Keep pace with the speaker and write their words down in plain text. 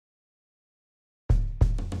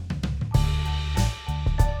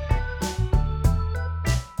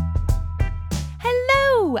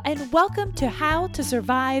Hello, and welcome to How to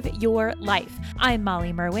Survive Your Life. I'm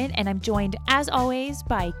Molly Merwin, and I'm joined, as always,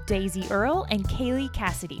 by Daisy Earle and Kaylee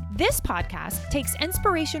Cassidy. This podcast takes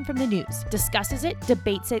inspiration from the news, discusses it,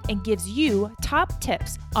 debates it, and gives you top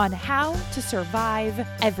tips on how to survive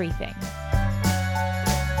everything.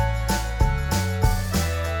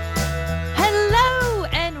 Hello,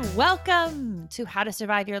 and welcome to How to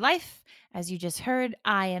Survive Your Life. As you just heard,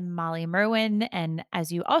 I am Molly Merwin, and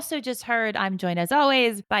as you also just heard, I'm joined as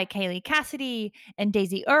always by Kaylee Cassidy and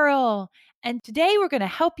Daisy Earle. And today we're going to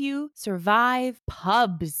help you survive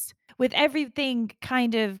pubs. With everything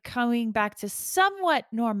kind of coming back to somewhat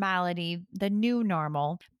normality, the new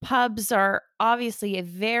normal, pubs are obviously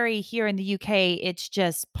here in the UK, it's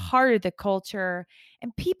just part of the culture.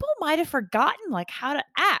 And people might have forgotten how to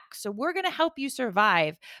act. So we're going to help you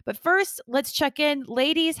survive. But first, let's check in.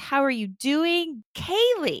 Ladies, how are you doing?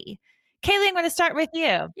 Kaylee, I'm going to start with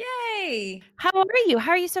you. Yay! How are you?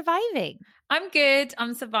 How are you surviving? I'm good.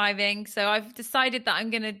 I'm surviving. So I've decided that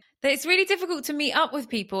that it's really difficult to meet up with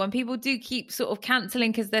people, and people do keep sort of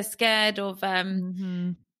cancelling because they're scared of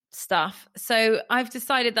stuff. So I've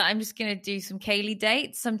decided that I'm just going to do some Kaylee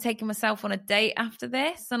dates. I'm taking myself on a date after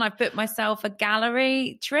this, and I've booked myself a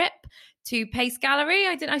gallery trip to Pace Gallery.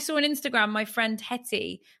 I saw on Instagram my friend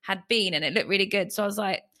Hetty had been, and it looked really good. So I was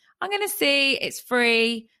like, I'm going to see. It's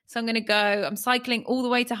free. So I'm going to go. I'm cycling all the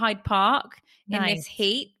way to Hyde Park in this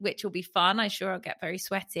heat, which will be fun. I'm sure I'll get very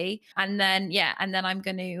sweaty. And then, I'm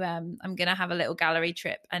going to have a little gallery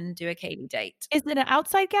trip and do a Kaylee date. Is it an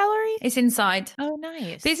outside gallery? It's inside. Oh,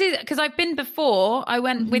 nice. This is because I've been before. I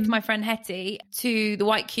went with my friend Hetty to the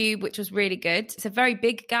White Cube, which was really good. It's a very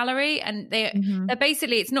big gallery, and they're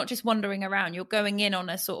basically, it's not just wandering around. You're going in on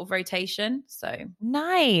a sort of rotation. So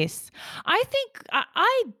nice. I think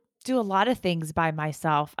I do a lot of things by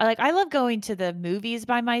myself. I love going to the movies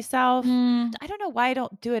by myself. I don't know why I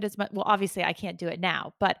don't do it as much. Well, obviously I can't do it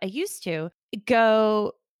now, but I used to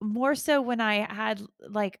go more so when I had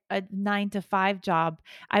a 9 to 5 job.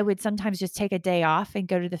 I would sometimes just take a day off and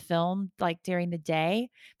go to the film during the day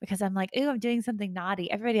because I'm like, ooh, I'm doing something naughty.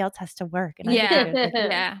 Everybody else has to work. And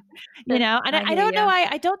yeah. You know, and I don't know.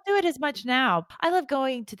 I don't do it as much now. I love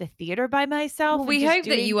going to the theater by myself. Well, we hope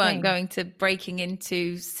that you weren't going to breaking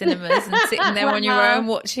into cinemas and sitting there on your own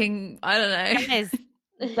watching, I don't know. Guys,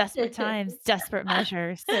 desperate times, desperate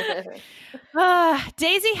measures.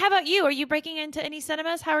 Daisy, how about you? Are you breaking into any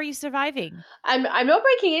cinemas? How are you surviving? I'm not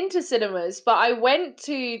breaking into cinemas, but I went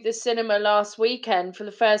to the cinema last weekend for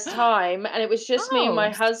the first time, and it was just me and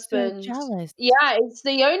my husband. So jealous. Yeah, it's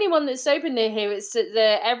the only one that's open near here. It's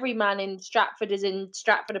the Everyman in Stratford is in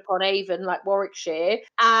Stratford upon Avon, like Warwickshire,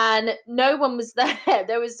 and no one was there.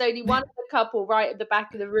 There was only one other couple right at the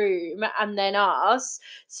back of the room, and then us.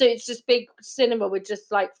 So it's just big cinema with just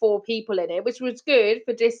 4 people in it, which was good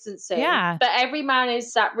for distancing. Yeah. But Everyman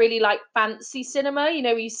is that really fancy cinema,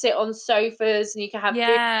 where you sit on sofas and you can have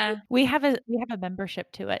we have a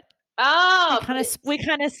membership to it. Oh, we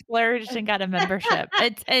kind of splurged and got a membership.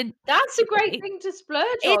 And that's a great thing to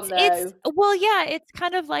splurge on, though. It's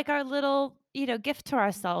kind of like our little gift to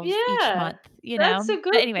ourselves each month. That's a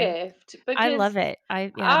good gift. I love it.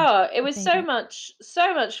 It was so much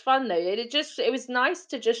fun though. It was nice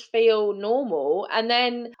to just feel normal. And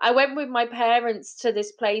then I went with my parents to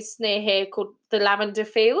this place near here called the Lavender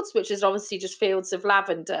Fields, which is obviously just fields of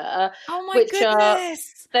lavender. Oh my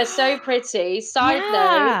goodness. They're so pretty. Side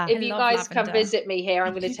note, if you guys come visit me here,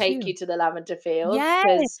 I'm going to take you to the Lavender Fields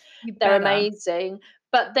because they're amazing.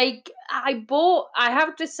 But I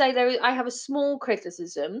have to say I have a small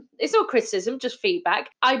criticism. It's not criticism, just feedback.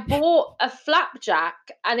 I bought a flapjack,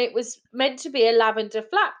 and it was meant to be a lavender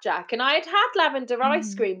flapjack. And I had lavender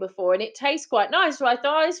ice cream before, and it tastes quite nice. So I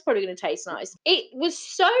thought it's probably going to taste nice. It was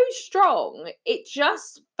so strong. It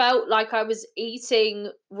just felt like I was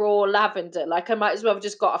eating raw lavender. I might as well have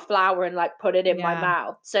just got a flower and put it in my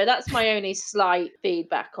mouth. So that's my only slight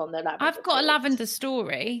feedback on the lavender. I've got a lavender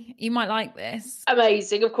story. You might like this.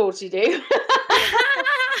 Amazing, of course you do.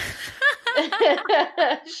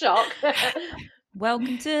 Shock.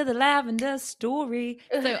 Welcome to the lavender story.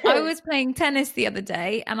 So I was playing tennis the other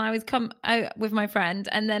day, and I was with my friend,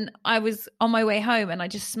 and then I was on my way home, and I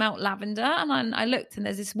just smelt lavender, and I looked, and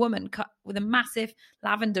there's this woman cut with a massive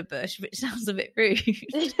lavender bush, which sounds a bit rude.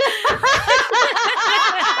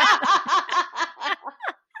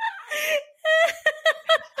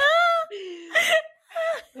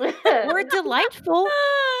 We're delightful.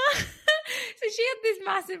 So she had this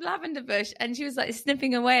massive lavender bush, and she was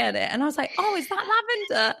snipping away at it, and I was like, oh, is that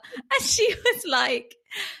lavender? And she was like,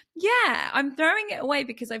 yeah, I'm throwing it away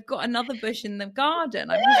because I've got another bush in the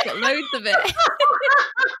garden. I've just got loads of it.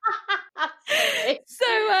 So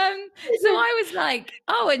I was like,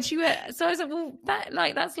 oh, and she went, so I was like, well,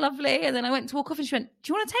 that's lovely. And then I went to walk off and she went,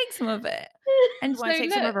 do you want to take some of it? And so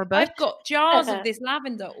take some of her bush? I've got jars of this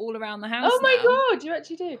lavender all around the house. Oh my now. God, you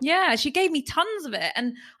actually do? Yeah, she gave me tons of it.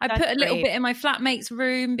 And I put a little bit in my flatmate's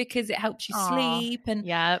room because it helps you sleep. And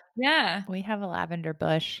yeah. We have a lavender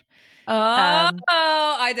bush. Oh,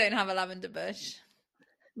 I don't have a lavender bush.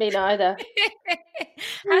 Me neither.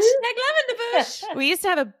 Hashtag lavender bush. We used to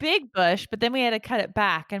have a big bush, but then we had to cut it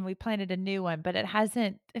back and we planted a new one, but it's not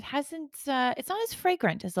as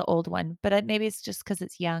fragrant as the old one, but maybe it's just because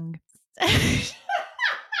it's young. I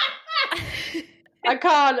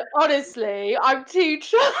can't, honestly, I'm too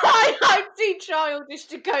childish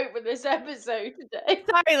to cope with this episode today.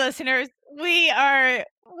 Sorry, listeners. We are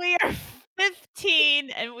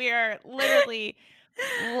 15 and we are literally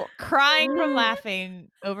crying from laughing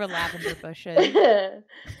over lavender bushes. On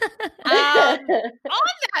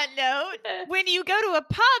that note, when you go to a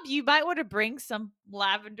pub, you might want to bring some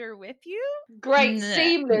lavender with you. Great,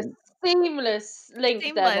 seamless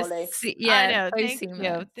link there, Molly. Yeah, I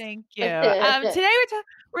know. Thank you. Today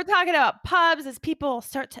we're talking about pubs as people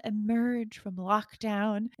start to emerge from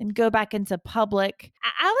lockdown and go back into public.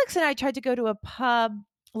 Alex and I tried to go to a pub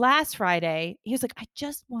last Friday. He was like, I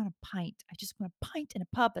just want a pint. I just want a pint in a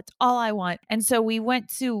pub. That's all I want. And so we went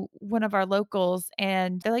to one of our locals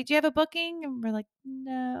and they're like, do you have a booking? And we're like,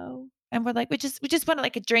 no. And we're like, we just wanted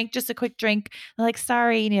like a drink, just a quick drink. They're like,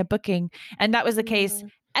 sorry, you need a booking. And that was the case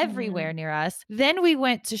everywhere near us. Then we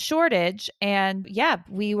went to Shoreditch and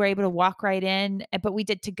we were able to walk right in, but we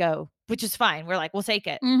did to go, which is fine. We're like, we'll take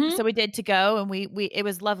it. So we did to go and it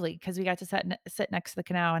was lovely because we got to sit next to the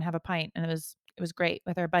canal and have a pint. And it was great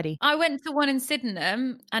with our buddy. I went to one in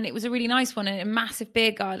Sydenham and it was a really nice one in a massive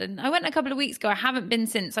beer garden. I went a couple of weeks ago. I haven't been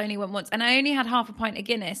since. I only went once and I only had half a pint of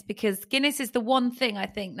Guinness because Guinness is the one thing I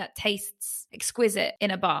think that tastes exquisite in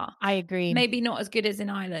a bar. I agree. Maybe not as good as in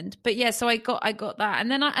Ireland, but yeah, so I got that. And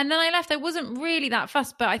then I left. I wasn't really that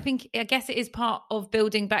fussed, but I guess it is part of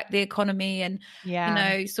building back the economy and,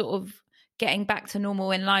 sort of getting back to normal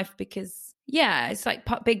in life because it's like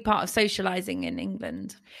big part of socializing in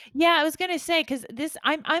England. Yeah, I was going to say, because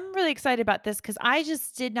I'm really excited about this because I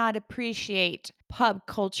just did not appreciate pub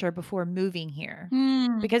culture before moving here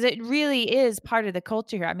because it really is part of the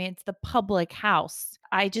culture here. I mean, it's the public house.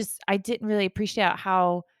 I didn't really appreciate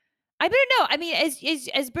how, I don't know. I mean,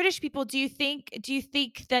 as British people, do you think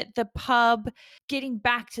that the pub, getting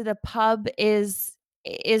back to the pub is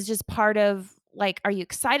just part of, like, are you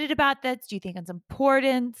excited about that? Do you think it's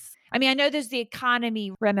important? I mean, I know there's the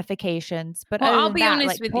economy ramifications, but I'll be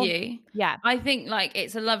honest with you. Yeah. I think like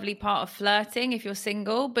it's a lovely part of flirting if you're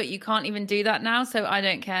single, but you can't even do that now. So I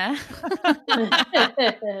don't care.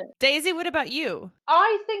 Daisy, what about you?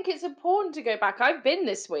 I think it's important to go back. I've been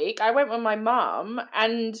this week. I went with my mum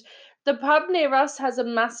and the pub near us has a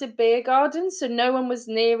massive beer garden. So no one was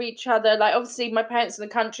near each other. Like obviously my parents in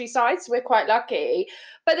the countryside, so we're quite lucky.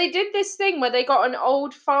 But they did this thing where they got an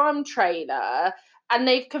old farm trailer and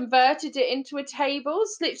they've converted it into a table.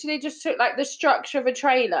 So literally just took like the structure of a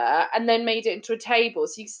trailer and then made it into a table.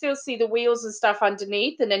 So you can still see the wheels and stuff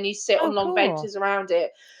underneath and then you sit on long benches around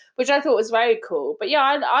it, which I thought was very cool. But yeah,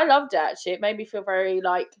 I loved it actually. It made me feel very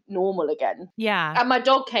like normal again. Yeah. And my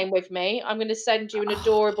dog came with me. I'm going to send you an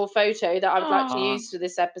adorable photo that I would like to use for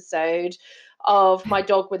this episode of my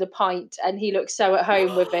dog with a pint, and he looks so at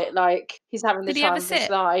home with it, like he's having the time of his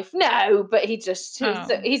life. No, but he's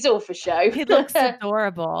all for show. He looks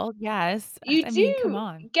adorable. Yes. You do come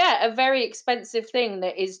on. Get a very expensive thing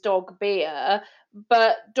that is dog beer,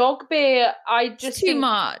 but dog beer, it's too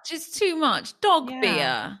much. It's too much. Dog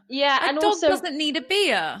beer. Yeah, and dog doesn't need a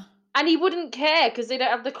beer. And he wouldn't care because they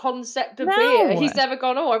don't have the concept of beer. He's never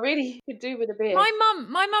gone, I really could do with a beer. My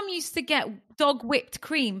mum used to get dog whipped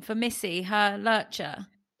cream for Missy, her lurcher.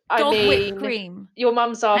 Whipped cream. Your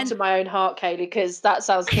mum's after my own heart, Kaylee, because that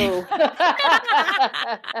sounds cool. But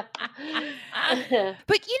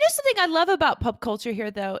you know something I love about pub culture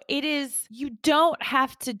here, though? It is, you don't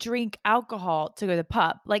have to drink alcohol to go to the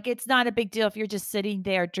pub. Like, it's not a big deal if you're just sitting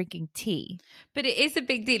there drinking tea. But it is a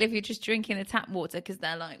big deal if you're just drinking the tap water because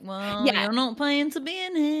they're like, well, you're not paying to be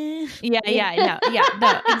in here. No, exactly.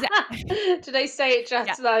 Do they say it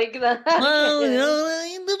just like that? Well, you're not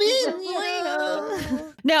paying to be in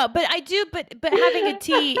here. No, but I do. But having a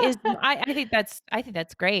tea is, I think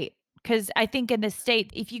that's great. Because I think in the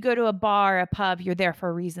State, if you go to a bar, a pub, you're there for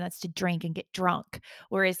a reason. That's to drink and get drunk.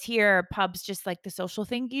 Whereas here, pub's just like the social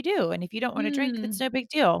thing you do. And if you don't want to drink, that's no big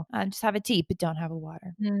deal. Just have a tea, but don't have a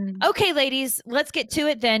water. Okay, ladies, let's get to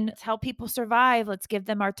it then. Let's help people survive. Let's give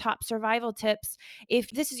them our top survival tips. If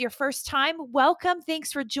this is your first time, welcome.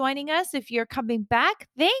 Thanks for joining us. If you're coming back,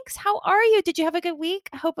 thanks. How are you? Did you have a good week?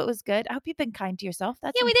 I hope it was good. I hope you've been kind to yourself.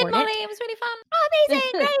 That's we important. did, Molly. It was really fun. Oh,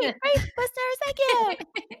 amazing. Great, listeners. Thank you.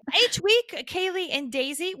 Each week, Kaylee and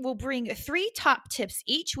Daisy will bring 3 top tips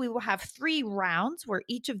each. We will have 3 rounds where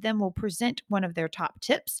each of them will present one of their top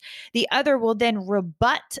tips. The other will then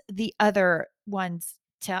rebut the other one's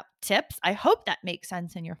tips. I hope that makes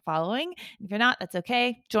sense and you're following. If you're not, that's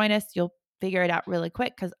okay. Join us. You'll figure it out really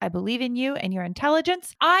quick because I believe in you and your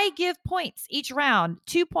intelligence. I give points each round,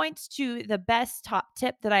 2 points to the best top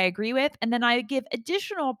tip that I agree with. And then I give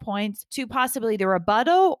additional points to possibly the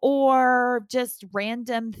rebuttal or just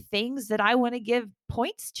random things that I want to give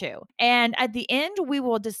points to. And at the end, I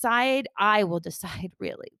will decide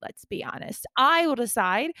really, let's be honest. I will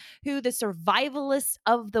decide who the survivalist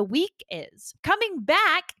of the week is. Coming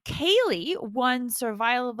back, Kaylee won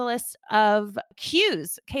survivalist of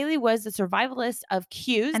Q's. Kaylee was the survivalist of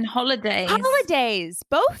Q's. And holidays. Holidays,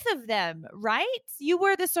 both of them, right? You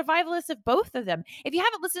were the survivalist of both of them. If you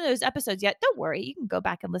haven't listened to those episodes yet, don't worry. You can go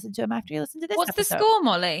back and listen to them after you listen to this episode. What's the score,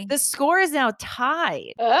 Molly? The score is now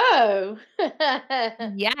tied. Oh.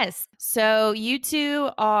 Yes. So you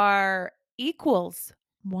two are equals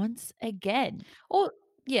once again. Oh,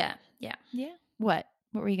 yeah. What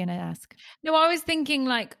were you going to ask? No, I was thinking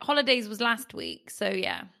like holidays was last week. So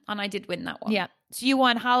yeah. And I did win that one. Yeah. So you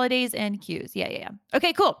won holidays and Q's. Yeah.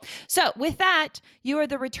 Okay, cool. So with that, you are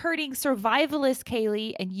the returning survivalist,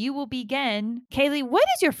 Kaylee, and you will begin. Kaylee, what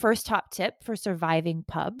is your first top tip for surviving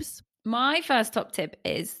pubs? My first top tip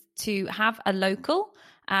is to have a local,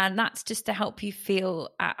 and that's just to help you feel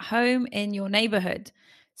at home in your neighborhood.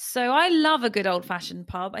 So I love a good old-fashioned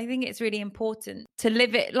pub. I think it's really important to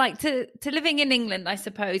live it, like to living in England, I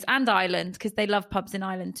suppose, and Ireland, because they love pubs in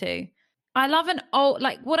Ireland too. I love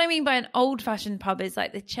what I mean by an old-fashioned pub is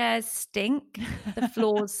like the chairs stink, the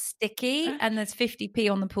floor's sticky, and there's 50p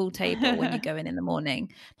on the pool table when you go in the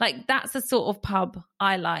morning. Like that's the sort of pub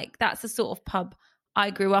I like. That's the sort of pub I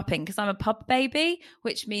grew up in because I'm a pub baby,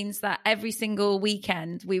 which means that every single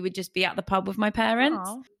weekend we would just be at the pub with my parents.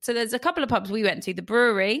 Aww. So there's a couple of pubs we went to. The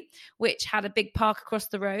Brewery, which had a big park across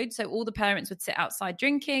the road. So all the parents would sit outside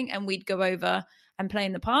drinking and we'd go over and play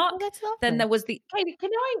in the park. Oh, that's lovely. Then there was the... Katie,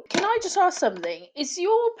 can I just ask something? Is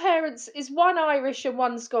one Irish and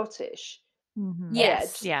one Scottish? Mm-hmm.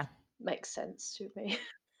 Yes. Yeah. Makes sense to me.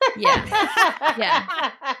 Yeah.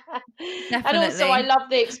 Definitely. And also I love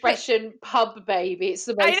the expression pub baby. It's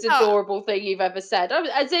the most adorable thing you've ever said.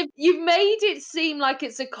 As if you've made it seem like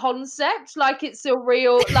it's a concept, like it's a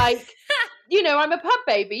real, like, you know, I'm a pub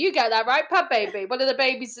baby. You get that, right? Pub baby. One of the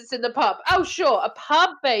babies that's in the pub. Oh, sure. A pub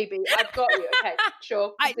baby. I've got you. Okay,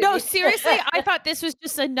 sure. No, seriously, I thought this was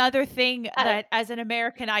just another thing that as an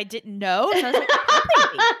American I didn't know. So I was like, pub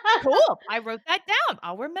baby. Cool. I wrote that down.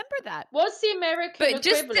 I'll remember that. What's the American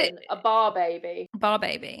equivalent? A bar baby. Bar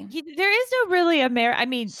baby. There is no really I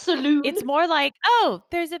mean, saloon. It's more like,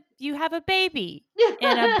 you have a baby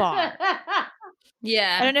in a bar.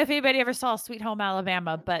 Yeah. I don't know if anybody ever saw Sweet Home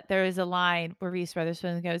Alabama, but there is a line where Reese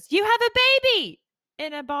Witherspoon goes, "You have a baby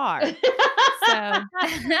in a bar." So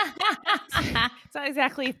it's not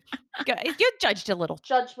exactly you're judged a little.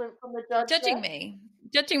 Judgment from the judge. Judging me.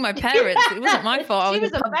 Judging my parents. It wasn't my fault. She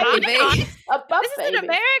was a pub baby. This is in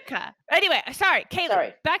America. Anyway, sorry,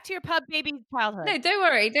 Kaylee. Back to your pub baby childhood. No, don't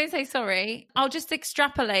worry. Don't say sorry. I'll just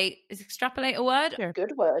extrapolate. Is extrapolate a word? Sure.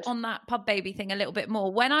 Good word. On that pub baby thing a little bit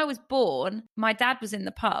more. When I was born, my dad was in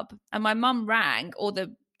the pub and my mum rang, or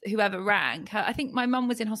whoever rang her. I think my mum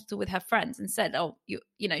was in hospital with her friends and said, "Oh,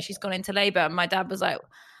 you know, she's gone into labour." And my dad was like,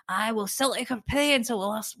 "I will Celtic opinion,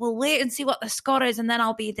 so we'll wait and see what the score is, and then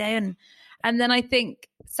I'll be down." And then I think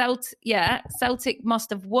Celtic must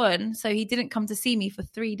have won, so he didn't come to see me for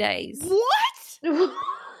 3 days. What?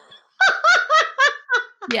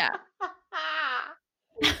 Yeah.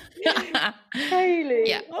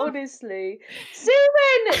 Kaylee, honestly. See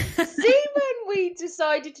when we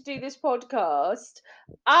decided to do this podcast,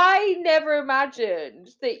 I never imagined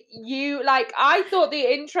that I thought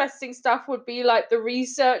the interesting stuff would be like the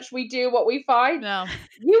research we do, what we find. No.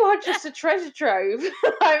 You are just a treasure trove.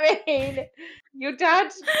 I mean, your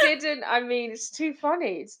dad didn't. I mean, it's too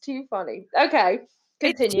funny. Okay.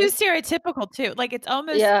 Continue. It's too stereotypical too. Like it's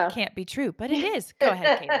almost can't be true, but it is. Go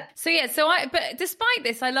ahead, Kaylee. But despite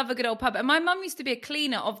this, I love a good old pub. And my mum used to be a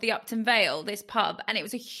cleaner of the Upton Vale, this pub, and it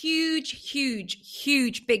was a huge,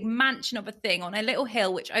 big mansion of a thing on a little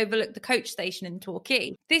hill which overlooked the coach station in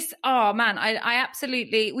Torquay. I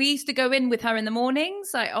absolutely. We used to go in with her in the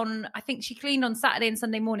mornings. I think she cleaned on Saturday and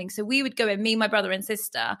Sunday morning, so we would go in, me, my brother, and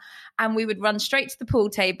sister, and we would run straight to the pool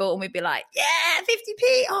table, and we'd be like, yeah,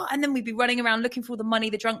 50p. Oh, and then we'd be running around looking for all the money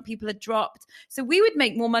the drunk people had dropped. So we would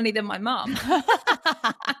make more money than my mum.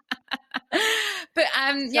 But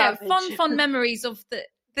fond memories of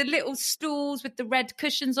the little stools with the red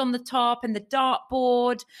cushions on the top and the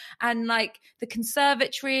dartboard and like the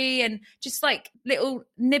conservatory and just like little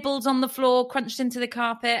nibbles on the floor crunched into the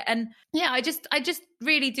carpet. And yeah, I just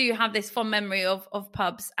really do have this fond memory of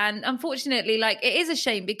pubs. And unfortunately, like it is a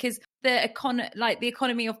shame because the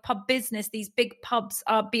economy of pub business, these big pubs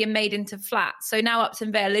are being made into flats. So now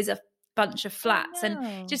Upton Vale is a bunch of flats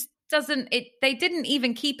and just they didn't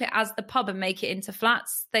even keep it as the pub and make it into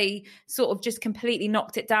flats. They sort of just completely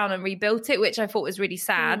knocked it down and rebuilt it, which I thought was really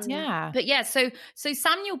sad. Yeah. But yeah, so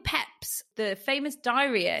Samuel Pepys, the famous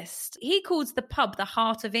diarist, he calls the pub the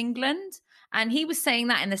heart of England. And he was saying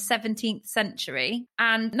that in the 17th century,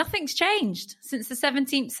 and nothing's changed since the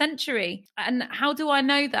 17th century. And how do I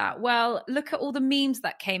know that? Well, look at all the memes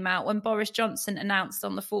that came out when Boris Johnson announced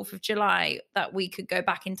on the 4th of July that we could go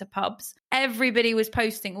back into pubs. Everybody was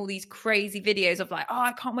posting all these crazy videos of like, oh,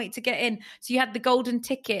 I can't wait to get in. So you had the golden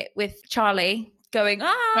ticket with Charlie going,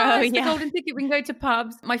 the golden ticket, we can go to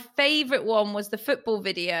pubs. My favorite one was the football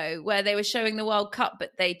video where they were showing the World Cup,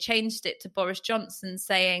 but they changed it to Boris Johnson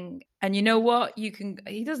saying, and you know what, he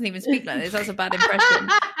doesn't even speak like this, that's a bad impression.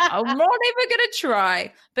 I'm not even gonna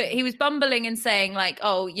try. But he was bumbling and saying like,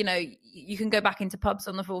 oh, you know, you can go back into pubs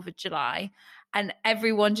on the 4th of July. And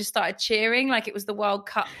everyone just started cheering like it was the World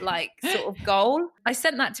Cup, like sort of goal. I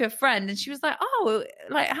sent that to a friend and she was like, oh,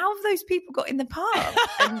 like how have those people got in the pub?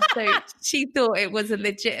 And so she thought it was a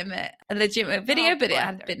legitimate video, but it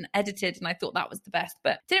had been edited and I thought that was the best.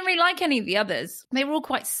 But didn't really like any of the others. They were all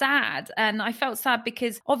quite sad. And I felt sad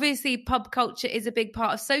because obviously pub culture is a big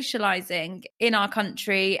part of socializing in our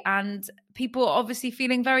country and people are obviously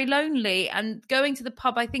feeling very lonely, and going to the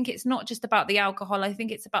pub, I think it's not just about the alcohol. I think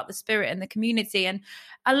it's about the spirit and the community. And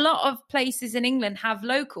a lot of places in England have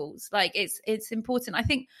locals. Like it's important. I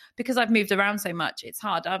think because I've moved around so much, it's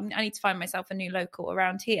hard. I need to find myself a new local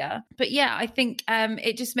around here. But yeah, I think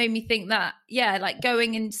it just made me think that, yeah, like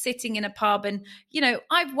going and sitting in a pub and, you know,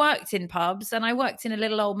 I've worked in pubs and I worked in a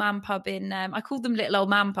little old man pub in, I called them little old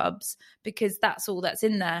man pubs because that's all that's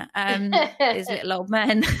in there is little old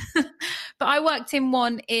men. But I worked in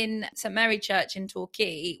one in St Mary Church in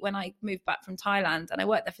Torquay when I moved back from Thailand, and I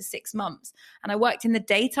worked there for 6 months. And I worked in the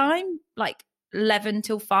daytime, like 11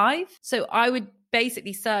 till 5. So I would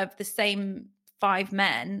basically serve the same 5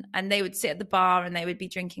 men, and they would sit at the bar and they would be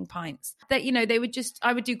drinking pints. That, you know,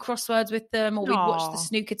 I would do crosswords with them, or we'd watch the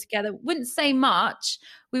snooker together. Wouldn't say much.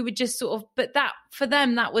 We would just sort of, but that for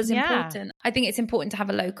them, that was important. I think it's important to have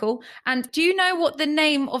a local. And do you know what the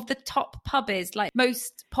name of the top pub is? Like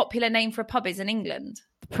most popular name for a pub is in England?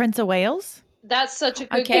 Prince of Wales? That's such a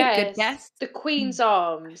good guess. Good guess. The Queen's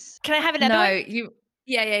Arms. Can I have another one? No,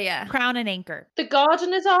 Yeah. Crown and Anchor. The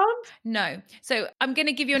Gardener's Arms? No. So I'm going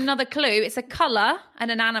to give you another clue. It's a colour and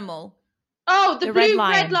an animal. Oh, the blue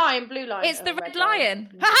red lion. Blue lion. It's the red lion.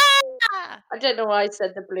 I don't know why I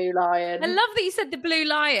said the blue lion. I love that you said the blue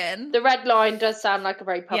lion. The red lion does sound like a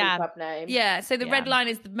very public pub name. Yeah, so the red lion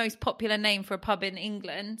is the most popular name for a pub in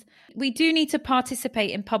England. We do need to participate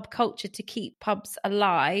in pub culture to keep pubs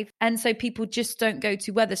alive. And so people just don't go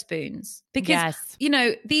to Wetherspoons. Because, you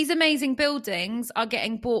know, these amazing buildings are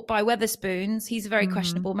getting bought by Wetherspoons. He's a very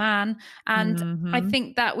questionable man. And I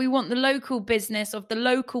think that we want the local business of the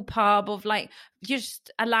local pub, of like just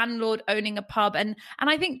a landlord owning a pub. And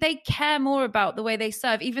I think they care more about the way they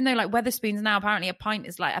serve, even though like Wetherspoons now, apparently a pint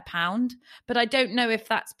is like £1. But I don't know if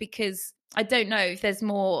that's because, I don't know if there's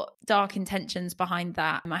more dark intentions behind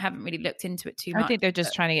that. I haven't really looked into it too much. I think they're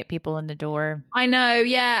just trying to get people in the door. I know.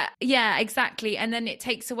 Yeah, exactly. And then it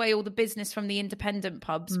takes away all the business from the independent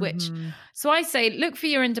pubs, which, so I say, look for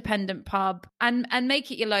your independent pub and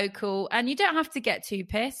make it your local. And you don't have to get too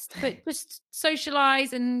pissed, but just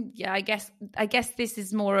socialize. And yeah, I guess this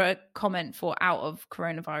is more a comment for out of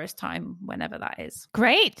coronavirus time, whenever that is.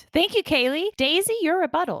 Great. Thank you, Kaylee. Daisy, your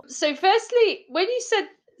rebuttal. So firstly, when you said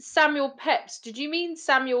Samuel Pepys. Did you mean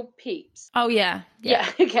Samuel Pepys? Oh yeah. Yeah,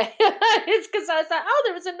 okay. It's because I was like, oh,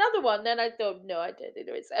 there was another one. Then I thought, no, I don't think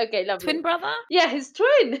there is. Okay, lovely. Twin brother? Yeah, his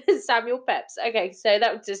twin, Samuel Pepys. Okay, so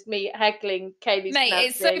that was just me heckling Kaylee's Mate,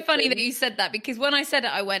 it's so pronunciation. funny that you said that, because when I said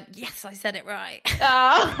it, I went, yes, I said it right.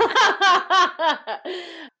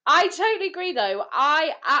 I totally agree though.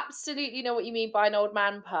 I absolutely know what you mean by an old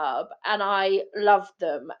man pub, and I love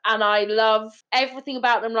them, and I love everything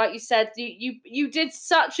about them. Like you said, you did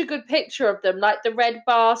such a good picture of them, like the red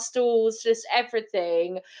bar stools, just everything.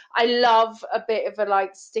 I love a bit of a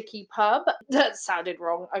like sticky pub. That sounded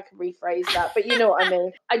wrong. I could rephrase that, but you know what I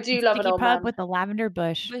mean. I do love an old pub man with a lavender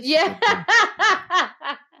bush. Yeah.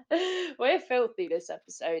 We're filthy this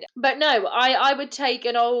episode. But no, I would take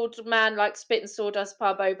an old man like Spit and Sawdust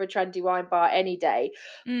pub over a trendy wine bar any day.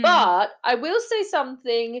 But I will say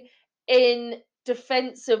something in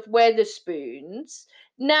defense of Weatherspoons.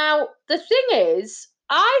 Now, the thing is,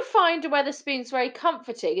 I find Weatherspoons very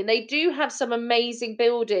comforting, and they do have some amazing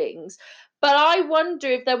buildings. But I wonder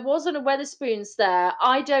if there wasn't a Weatherspoons there,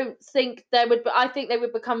 I don't think there would. I think they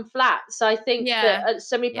would become flats. I think that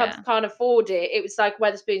so many pubs can't afford it. It was like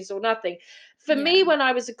Weatherspoons or nothing. For me, when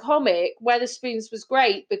I was a comic, Weatherspoons was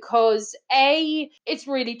great because it's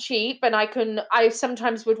really cheap, and I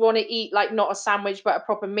sometimes would want to eat like not a sandwich but a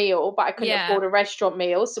proper meal, but I couldn't afford a restaurant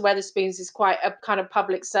meal. So Weatherspoons is quite a kind of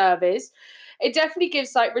public service. It definitely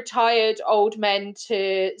gives like retired old men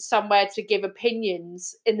to somewhere to give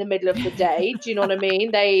opinions in the middle of the day. Do you know what I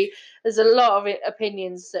mean? There's a lot of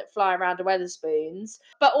opinions that fly around a Weatherspoons,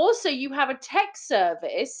 but also you have a tech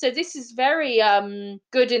service. So this is very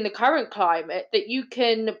good in the current climate that you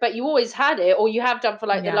can, but you always had it, or you have done for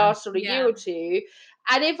like the last sort of year or two.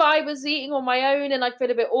 And if I was eating on my own and I feel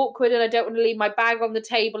a bit awkward and I don't want to leave my bag on the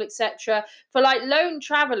table, etc., for like lone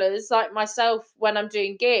travelers like myself when I'm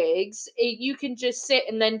doing gigs, you can just sit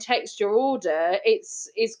and then text your order. It's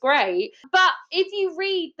great. But if you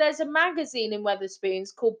read, there's a magazine in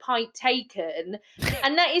Weatherspoons called Pint Taken,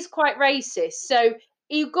 and that is quite racist. So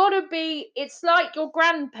you've got to be. It's like your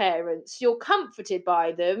grandparents. You're comforted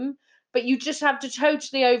by them, but you just have to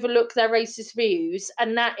totally overlook their racist views,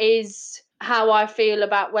 and that is how I feel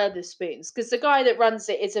about Weatherspoons, because the guy that runs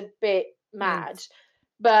it is a bit mad,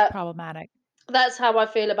 but problematic. That's how I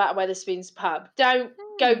feel about Weatherspoons pub. Don't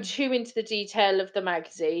go too into the detail of the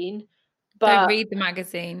magazine, but don't read the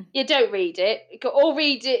magazine. Yeah, don't read it, or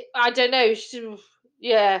read it. I don't know.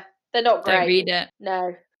 Yeah, they're not great. Don't read it.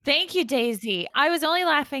 No. Thank you, Daisy. I was only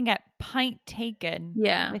laughing at Pint Taken.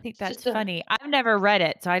 Yeah, I think that's funny. I've never read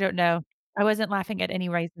it, so I don't know. I wasn't laughing at any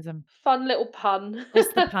racism. Fun little pun.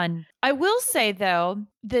 Just the pun. I will say though,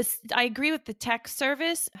 I agree with the tech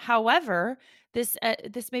service. However, this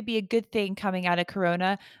may be a good thing coming out of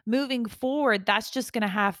Corona. Moving forward, that's just going to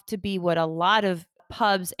have to be what a lot of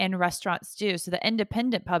pubs and restaurants do. So the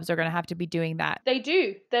independent pubs are going to have to be doing that. They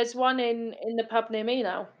do. There's one in the pub near me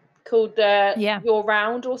now called Your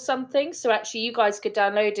Round or something. So actually you guys could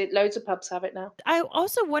download it. Loads of pubs have it now. I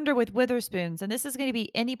also wonder with Weatherspoons, and this is going to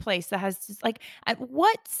be any place that has just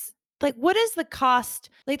what is the cost?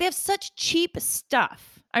 Like they have such cheap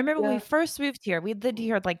stuff. I remember when we first moved here, we lived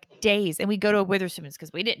here like days, and we go to a Weatherspoons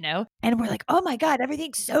because we didn't know. And we're like, oh my God,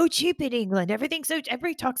 everything's so cheap in England.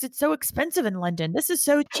 Everybody talks it's so expensive in London. This is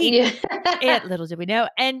so cheap. Yeah. Little did we know.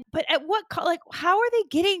 But at what how are they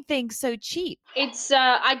getting things so cheap? It's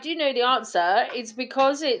I do know the answer. It's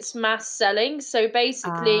because it's mass selling. So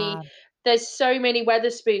basically there's so many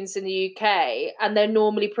Weatherspoons in the UK, and they're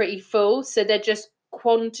normally pretty full. So they're just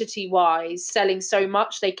quantity wise selling so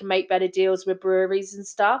much they can make better deals with breweries and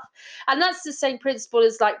stuff. And that's the same principle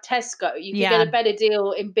as like Tesco. You can get a better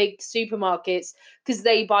deal in big supermarkets because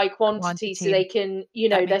they buy quantity, so they can,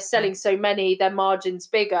 they're selling so many, their margin's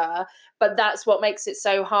bigger. But that's what makes it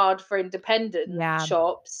so hard for independent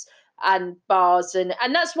shops and bars, and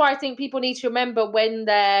that's why I think people need to remember when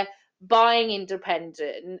they're buying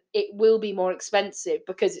independent, it will be more expensive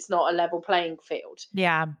because it's not a level playing field.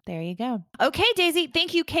 Yeah, there you go. Okay, Daisy.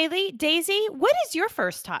 Thank you, Kaylee. Daisy, what is your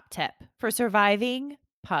first top tip for surviving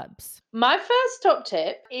pubs? My first top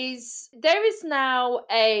tip is there is now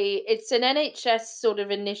it's an NHS sort of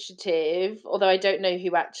initiative, although I don't know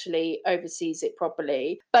who actually oversees it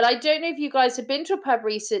properly. But I don't know if you guys have been to a pub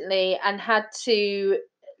recently and had to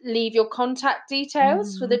leave your contact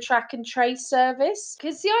details for the track and trace service,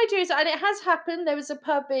 because the idea is, and it has happened, there was a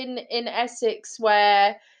pub in Essex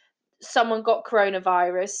where someone got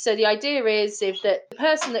coronavirus. So the idea is if the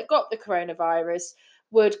person that got the coronavirus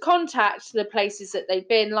would contact the places that they've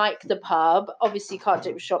been, like the pub. Obviously, you can't do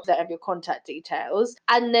it with shops that have your contact details.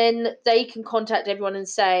 And then they can contact everyone and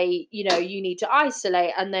say, you know, you need to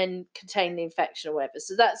isolate and then contain the infection or whatever.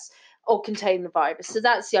 So that's, or contain the virus. So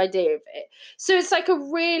that's the idea of it. So it's like a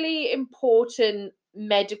really important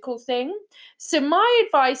medical thing. So my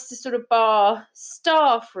advice to sort of bar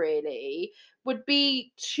staff really would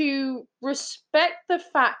be to respect the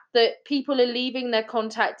fact that people are leaving their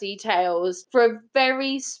contact details for a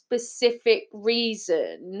very specific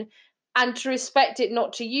reason, and to respect it,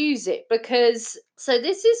 not to use it. Because, so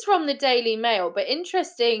this is from the Daily Mail, but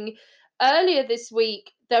interesting, earlier this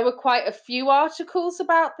week there were quite a few articles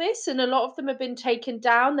about this, and a lot of them have been taken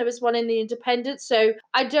down. There was one in the Independent, so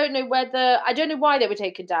I don't know why they were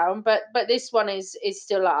taken down, but this one is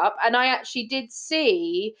still up. And I actually did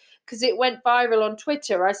see, because it went viral on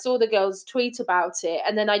Twitter, I saw the girls tweet about it,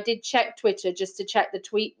 and then I did check Twitter just to check the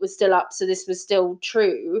tweet was still up, so this was still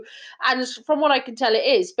true. And from what I can tell, it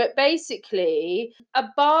is. But basically, a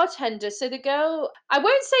bartender, so the girl, I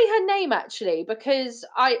won't say her name actually, because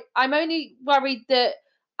I'm only worried that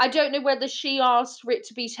I don't know whether she asked for it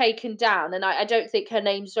to be taken down, and I don't think her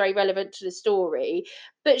name's very relevant to the story.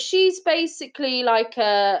 But she's basically like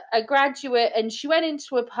a graduate, and she went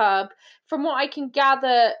into a pub, from what I can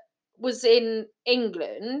gather, was in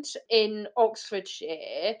England, in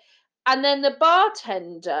Oxfordshire. And then the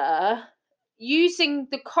bartender, using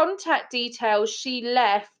the contact details she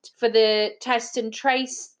left for the test and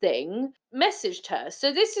trace thing, messaged her.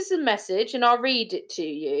 So this is a message, and I'll read it to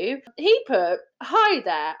you. He put, "Hi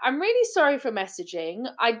there, I'm really sorry for messaging.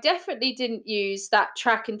 I definitely didn't use that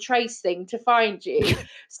track and trace thing to find you."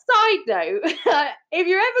 Side note, if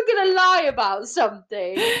you're ever going to lie about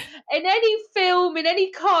something, in any film, in any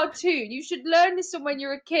cartoon, you should learn this from when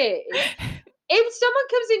you're a kid. If someone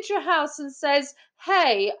comes into your house and says,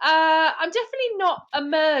 "Hey, I'm definitely not a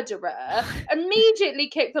murderer," immediately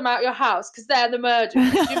kick them out your house, because they're the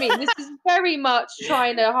murderers. Do you mean? This is very much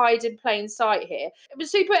trying to hide in plain sight here. But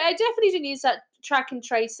super, I definitely didn't use that track and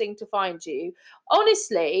trace thing to find you.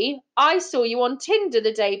 Honestly, I saw you on Tinder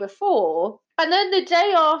the day before, and then the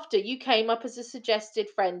day after, you came up as a suggested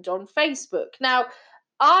friend on Facebook. Now,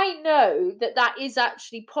 I know that that is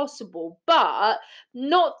actually possible, but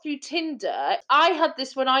not through Tinder. I had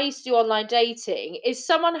this when I used to do online dating. If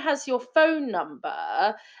someone has your phone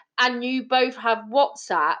number and you both have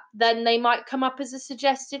WhatsApp, then they might come up as a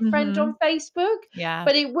suggested friend on Facebook. Yeah.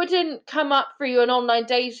 But it wouldn't come up through an online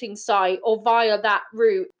dating site or via that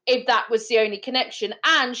route if that was the only connection.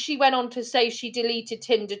 And she went on to say she deleted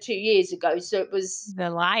Tinder 2 years ago. So it was the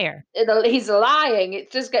liar. He's lying.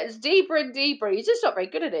 It just gets deeper and deeper. He's just not very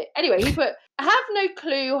good at it. Anyway, he put, "I have no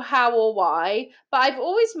clue how or why, but I've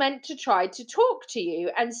always meant to try to talk to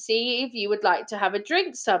you and see if you would like to have a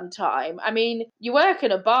drink sometime." I mean, you work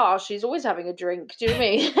in a bar, she's always having a drink. Do you know what I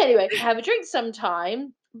mean? Anyway, "Have a drink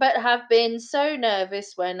sometime, but have been so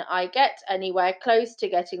nervous when I get anywhere close to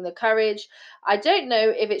getting the courage. I don't know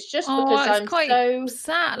if it's just because it's I'm quite so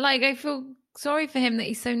sad. Like, I feel sorry for him that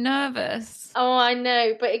he's so nervous." Oh, I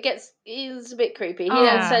know, but it's a bit creepy. He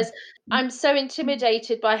then says, "I'm so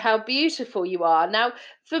intimidated by how beautiful you are." Now,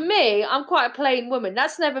 for me, I'm quite a plain woman.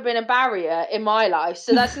 That's never been a barrier in my life,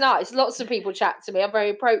 so that's nice. Lots of people chat to me. I'm very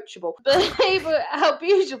approachable. But how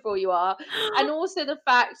beautiful you are, and also the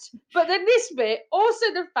fact, but then this bit,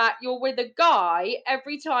 also the fact you're with a guy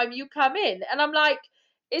every time you come in, and I'm like,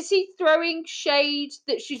 is he throwing shade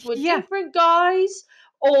that she's with different guys?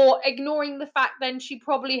 Or ignoring the fact then she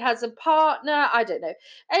probably has a partner? I don't know.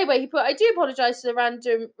 Anyway, he put, "I do apologise for the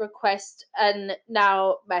random request and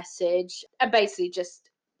now message." And basically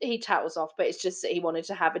just, he tattles off, but it's just that he wanted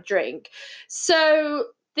to have a drink. So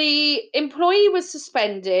the employee was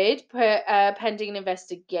suspended pending an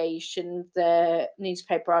investigation, the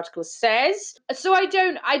newspaper article says. So I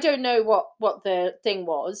don't know what the thing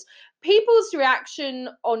was. People's reaction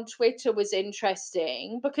on Twitter was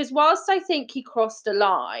interesting, because whilst I think he crossed a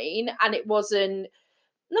line, and it wasn't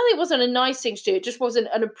a nice thing to do, it just wasn't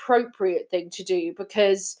an appropriate thing to do,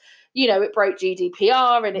 because it broke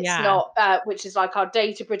GDPR, and it's not which is like our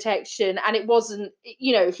data protection, and it wasn't,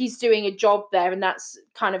 he's doing a job there, and that's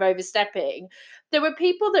kind of overstepping. There were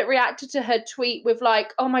people that reacted to her tweet with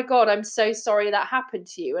like, "Oh my god, I'm so sorry that happened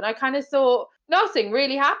to you." And I kind of thought, nothing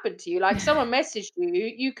really happened to you. Like, someone messaged you,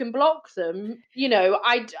 you can block them.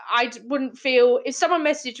 I wouldn't feel, if someone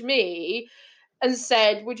messaged me and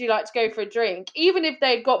said, "Would you like to go for a drink?" Even if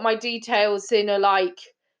they got my details in a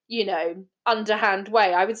underhand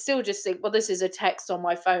way, I would still just think, well, this is a text on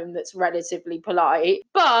my phone that's relatively polite.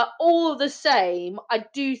 But all the same, I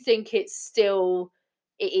do think it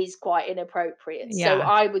is quite inappropriate. So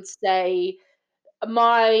I would say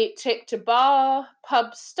my tip to bar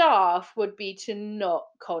pub staff would be to not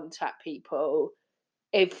contact people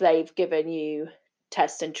if they've given you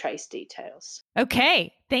test and trace details.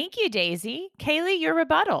 Okay. Thank you, Daisy. Kaylee, your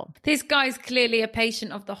rebuttal. This guy's clearly a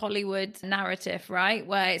patient of the Hollywood narrative, right?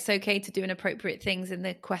 Where it's okay to do inappropriate things in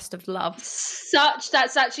the quest of love.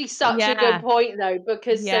 That's actually such a good point, though,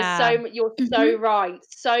 because you're so right.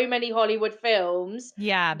 So many Hollywood films.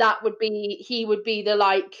 Yeah. He would be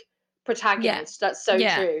the protagonist. That's so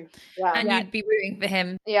true. Yeah. And you'd be rooting for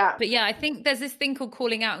him. Yeah. But I think there's this thing called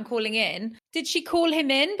calling out and calling in. Did she call him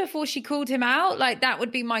in before she called him out? That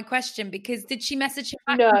would be my question, because did she message him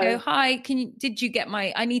back and go, hi, did you get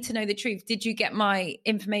I need to know the truth. Did you get my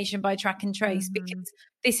information by track and trace? Because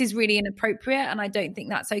this is really inappropriate and I don't think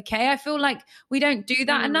that's okay. I feel like we don't do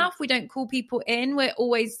that enough. We don't call people in. We're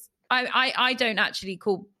always, I don't actually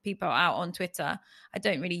call people out on Twitter. I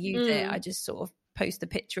don't really use it. I just sort of post a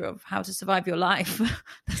picture of how to survive your life.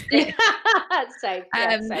 Same.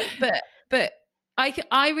 But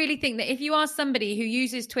I really think that if you are somebody who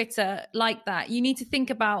uses Twitter like that, you need to think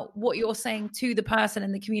about what you're saying to the person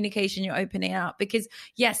and the communication you're opening up. Because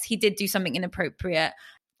yes, he did do something inappropriate.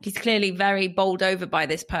 He's clearly very bowled over by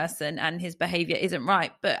this person and his behavior isn't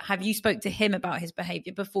right. But have you spoke to him about his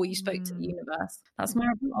behavior before you spoke to the universe? That's my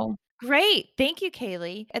role. Great. Thank you,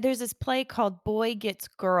 Kaylee. There's this play called Boy Gets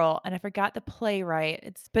Girl, and I forgot the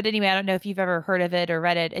playwright. But anyway, I don't know if you've ever heard of it or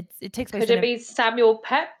read it. It takes place. Could it be Samuel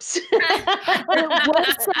Pepys? It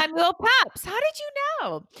was Samuel Pepys. How did you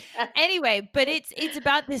know? Anyway, but it's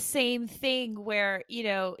about the same thing where,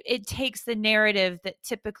 it takes the narrative that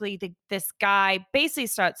typically this guy basically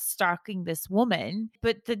starts stalking this woman,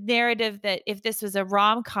 but the narrative that if this was a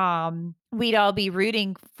rom-com, we'd all be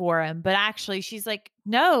rooting for him. But actually she's like,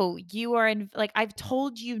 no, you are I've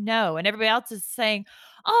told you no. And everybody else is saying,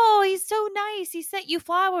 oh, he's so nice. He sent you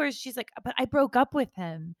flowers. She's like, but I broke up with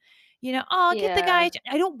him. Get the guy.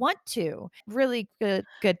 I don't want to. Really good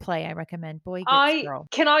play. I recommend Boy Gets Girl.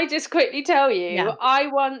 Can I just quickly tell you, I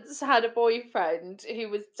once had a boyfriend who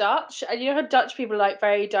was Dutch, and you know how Dutch people are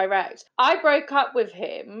very direct. I broke up with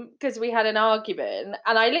him because we had an argument,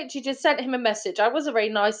 and I literally just sent him a message. I wasn't very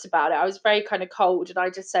nice about it. I was very kind of cold, and I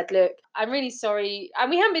just said, look, I'm really sorry. And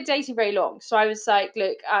we hadn't been dating very long. So I was like,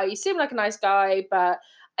 look, you seem like a nice guy, but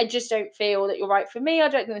I just don't feel that you're right for me. I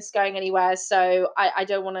don't think this is going anywhere. So I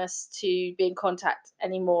don't want us to be in contact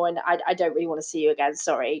anymore. And I don't really want to see you again.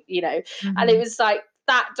 Sorry, And it was that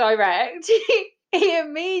direct. He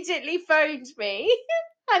immediately phoned me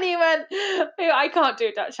and he went, I can't do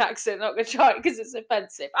a Dutch accent. I'm not going to try it because it's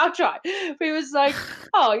offensive. I'll try. But he was like,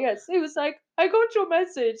 oh, yes. He was like, I got your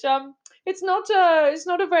message. It's not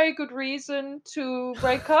a very good reason to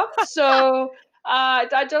break up. So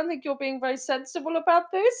I don't think you're being very sensible about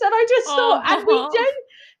this. And I just thought, and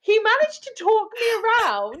he managed to talk me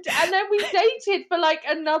around, and then we dated for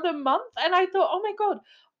another month. And I thought, oh my God,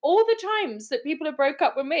 all the times that people have broke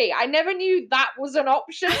up with me, I never knew that was an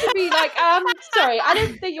option to be sorry, I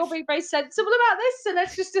don't think you're being very sensible about this, so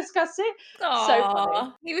let's just discuss it. Aww. So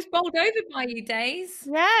funny. He was bowled over by you, Days.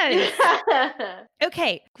 Yes.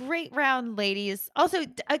 Okay, great round, ladies. Also,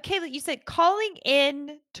 Kayla, you said calling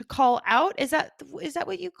in to call out. Is that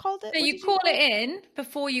what you called it? So you call it in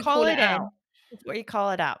before you call it out. Before you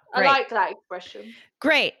call it out. Great. I like that expression.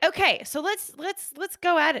 Great. Okay, so let's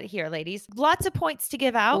go at it here, ladies. Lots of points to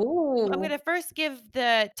give out. Ooh. I'm going to first give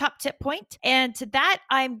the top tip point, and to that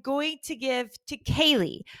I'm going to give to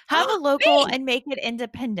Kaylee. Have a local and make it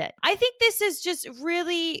independent. I think this is just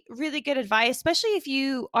really, really good advice, especially if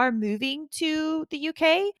you are moving to the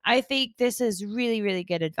UK. I think this is really, really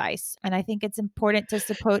good advice, and I think it's important to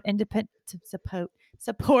support independent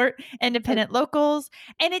locals.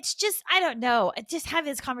 And it's just, I don't know, just having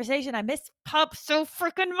this conversation. I miss pubs so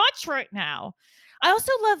freaking much right now. I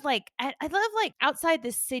also love I love outside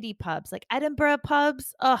the city pubs, like Edinburgh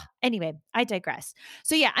pubs. Anyway, I digress.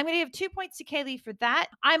 So yeah, I'm going to give 2 points to Kaylee for that.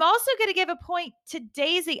 I'm also going to give a point to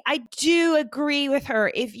Daisy. I do agree with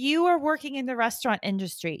her. If you are working in the restaurant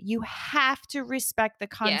industry, you have to respect the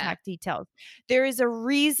contact details. There is a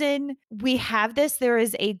reason we have this. There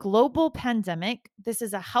is a global pandemic. This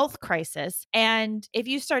is a health crisis. And if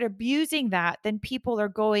you start abusing that, then people are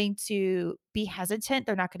going to be hesitant.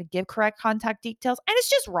 They're not going to give correct contact details. And it's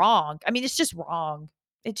just wrong. I mean, it's just wrong.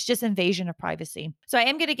 It's just invasion of privacy. So I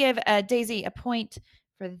am going to give Daisy a point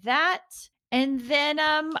for that. And then,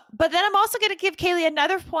 but then I'm also going to give Kaylee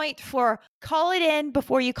another point for Call it in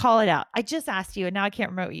before you call it out. I just asked you, and now I can't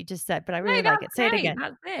remember what you just said, but I really like it. Say it again.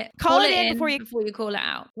 That's it. Call it in before you call it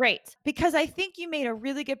out. Right. Because I think you made a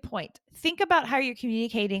really good point. Think about how you're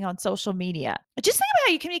communicating on social media. Just think about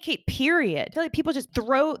how you communicate, period. I feel like people just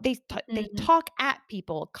they talk at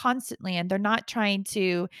people constantly, and they're not trying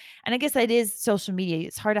to, and I guess that is social media.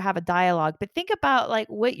 It's hard to have a dialogue, but think about like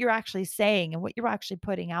what you're actually saying and what you're actually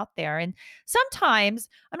putting out there. And sometimes,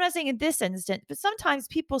 I'm not saying in this instance, but sometimes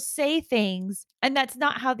people say things and that's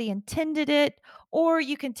not how they intended it, or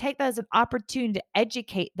you can take that as an opportunity to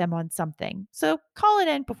educate them on something. So call it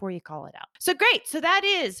in before you call it out. So great. So that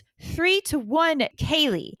is 3-1,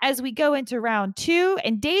 Kaylee. As we go into round 2,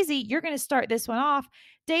 and Daisy, you're going to start this one off.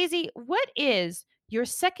 Daisy, what is your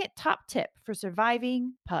second top tip for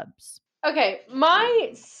surviving pubs? Okay,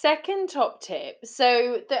 my second top tip.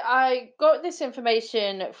 So I got this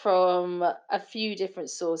information from a few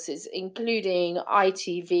different sources, including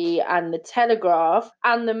ITV and the Telegraph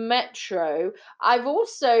and the Metro. I've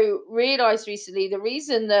also realized recently the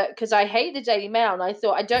reason that, because I hate the Daily Mail, and I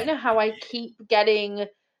thought, I don't know how I keep getting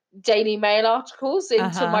Daily Mail articles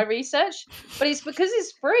into my research, but it's because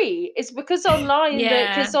it's free. It's because online,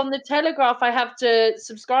 because on the Telegraph I have to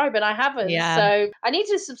subscribe and I haven't. So I need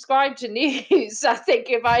to subscribe to news. I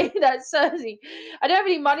think that's certainly, I don't have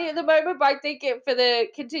any money at the moment, but I think for the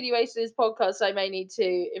continuation of this podcast, I may need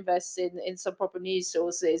to invest in some proper news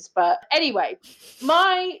sources. But anyway,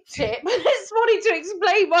 my tip is wanting to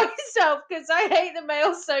explain myself because I hate the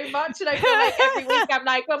Mail so much, and I feel like every week I'm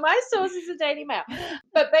like, well, my source is the Daily Mail.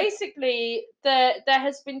 But basically, there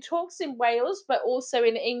has been talks in Wales, but also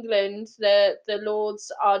in England, the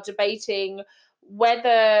Lords are debating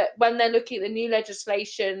whether, when they're looking at the new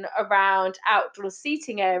legislation around outdoor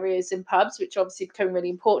seating areas in pubs, which obviously becoming really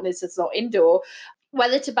important as it's not indoor,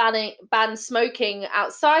 whether to ban smoking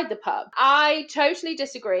outside the pub. I totally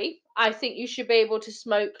disagree. I think you should be able to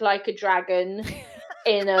smoke like a dragon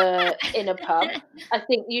in a pub. I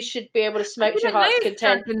think you should be able to smoke to your heart's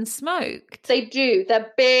content. Dragons smoked. They do.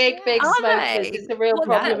 They're big smokers. It's a real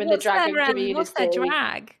problem in the dragon community. What's their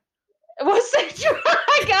drag? What's their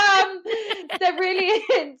drag? They're really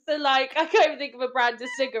into, like, I can't even think of a brand of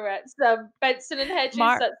cigarettes. Benson and Hedges,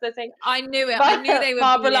 that's the thing. I knew it. I knew they were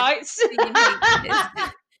Marlborites.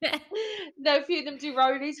 No, a few of them do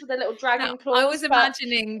rollies with their little dragon claws. I was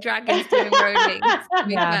imagining dragons doing rollies.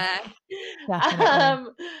 Yeah,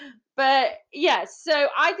 but yeah, so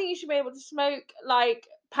I think you should be able to smoke like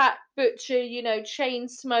Pat Butcher, chain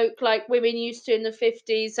smoke like women used to in the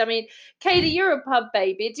 50s. I mean, Kaylee, you're a pub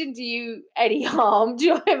baby. It didn't do you any harm. Do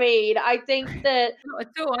you know what I mean? I think that not at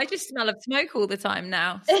all. I just smell of smoke all the time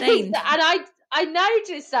now. Stained. And I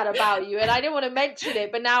noticed that about you, and I didn't want to mention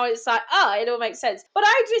it, but now it's like, it all makes sense. But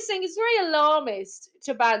I just think it's very alarmist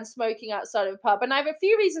to ban smoking outside of a pub, and I have a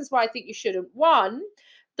few reasons why I think you shouldn't. One,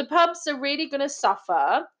 the pubs are really going to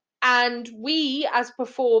suffer. And we, as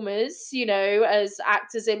performers, as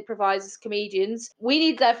actors, improvisers, comedians, we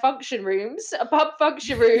need their function rooms. A pub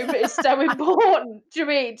function room is so important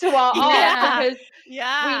to our art, because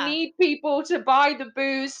we need people to buy the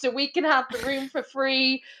booze so we can have the room for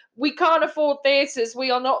free. We can't afford theatres.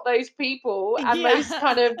 We are not those people, and most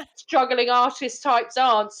kind of struggling artist types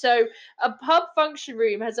aren't. So a pub function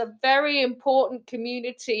room has a very important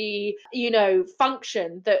community,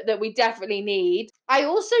 function that we definitely need. I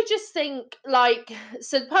also just think,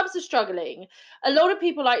 so pubs are struggling. A lot of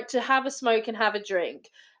people like to have a smoke and have a drink.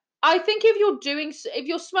 I think if you're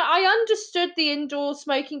I understood the indoor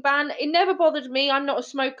smoking ban. It never bothered me. I'm not a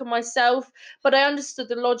smoker myself, but I understood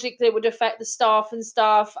the logic that it would affect the staff and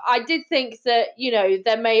stuff. I did think that,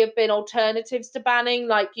 there may have been alternatives to banning,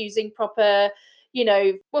 like using proper,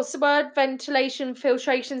 what's the word? Ventilation,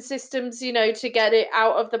 filtration systems, to get it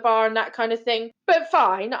out of the bar and that kind of thing. But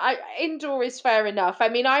fine, indoor is fair enough. I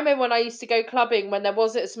mean, I remember when I used to go clubbing when there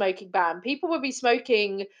wasn't a smoking ban, people would be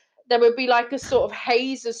smoking. There would be like a sort of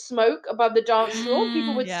haze of smoke above the dance floor.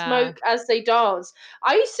 People would smoke as they dance.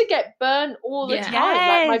 I used to get burnt all the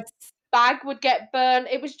time. Like my bag would get burnt.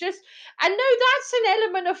 It was just, and no, that's an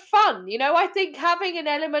element of fun. I think having an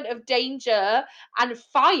element of danger and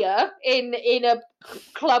fire in a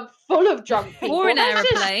club full of drunk people, or an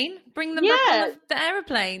aeroplane. Bring them back on the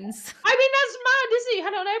aeroplanes. I mean, that's mad, isn't it? You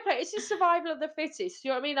had it on an airplane. It's just survival of the fittest.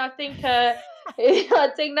 You know what I mean? I think I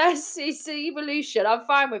think it's the evolution. I'm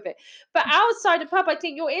fine with it. But outside a pub, I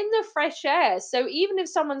think you're in the fresh air. So even if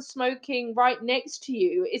someone's smoking right next to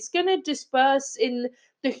you, it's going to disperse in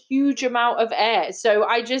the huge amount of air. So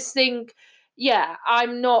I just think,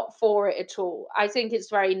 I'm not for it at all. I think it's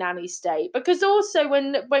very nanny state, because also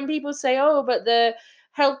when people say, but the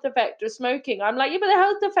health effect of smoking. I'm like, yeah, but the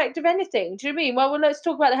health effect of anything. Do you know what I mean? Well, let's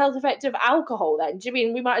talk about the health effect of alcohol then. Do you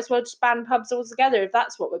mean we might as well just ban pubs altogether if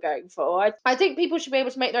that's what we're going for? I think people should be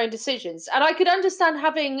able to make their own decisions. And I could understand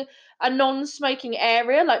having a non-smoking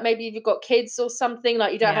area, like maybe if you've got kids or something,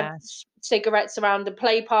 like you don't have cigarettes around the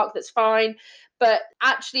play park, that's fine. But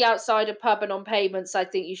actually outside a pub and on pavements, I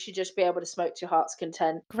think you should just be able to smoke to your heart's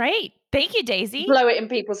content. Great. Thank you, Daisy. Blow it in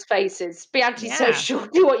people's faces. Be antisocial.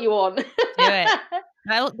 Do what you want. Do it.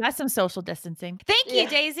 That's some social distancing. Thank you,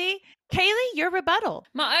 Daisy. Kaylee, your rebuttal.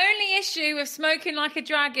 My only issue with smoking like a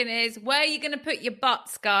dragon is where are you going to put your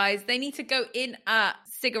butts, guys? They need to go in a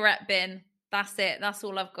cigarette bin. That's it. That's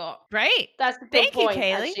all I've got. Great. That's a good point, you,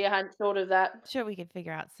 Kaylee. Actually, I hadn't thought of that. Sure, we could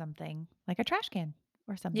figure out something like a trash can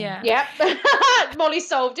or something. Yeah. Yep. Molly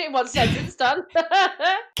solved it in one sentence. Done.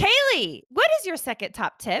 Kaylee, what is your second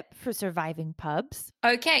top tip for surviving pubs?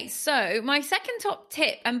 Okay, so my second top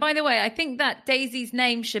tip, and by the way, I think that Daisy's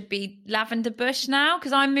name should be Lavender Bush now,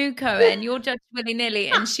 because I'm Muko and you're Judge Willy Nilly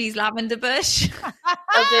and she's Lavender Bush.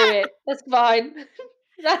 I'll do it. That's fine.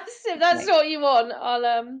 That's what you want.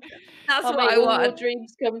 I'll make all your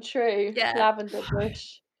dreams come true. Yeah. Lavender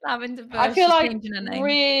Bush. Lavender Bush. I feel like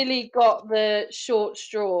really got the short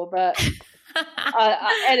straw, but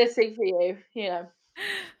anything for you, you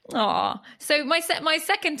know. So my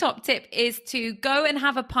second top tip is to go and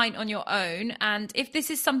have a pint on your own. And if this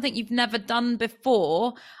is something you've never done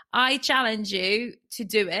before, I challenge you to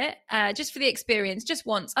do it just for the experience, just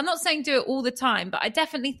once. I'm not saying do it all the time, but I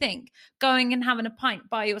definitely think going and having a pint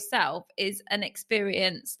by yourself is an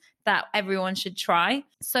experience that everyone should try.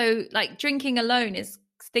 So like drinking alone is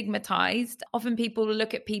stigmatized. Often people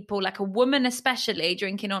look at people, like a woman especially,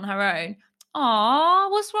 drinking on her own. Oh,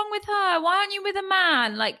 what's wrong with her? Why aren't you with a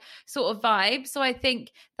man? Like sort of vibe. So I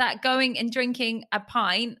think that going and drinking a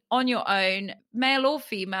pint on your own, male or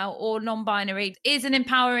female or non-binary, is an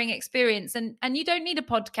empowering experience. And you don't need a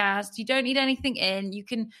podcast. You don't need anything in. You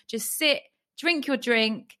can just sit, drink your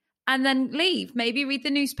drink, and then leave. Maybe read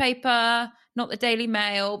the newspaper, not the Daily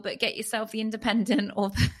Mail, but get yourself the Independent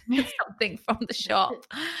or something from the shop.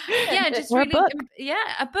 Yeah, just really,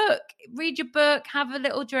 a book. Read your book, have a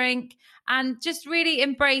little drink, and just really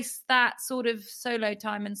embrace that sort of solo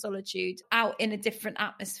time and solitude out in a different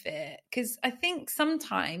atmosphere. Because I think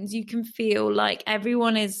sometimes you can feel like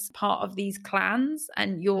everyone is part of these clans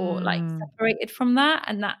and you're like separated from that.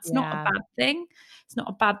 And that's not a bad thing. It's not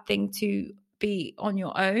a bad thing to be on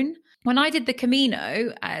your own. When I did the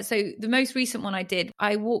Camino, so the most recent one I did,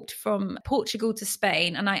 I walked from Portugal to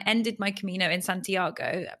Spain and I ended my Camino in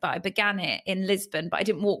Santiago, but I began it in Lisbon, but I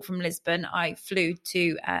didn't walk from Lisbon. I flew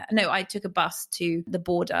to, I took a bus to the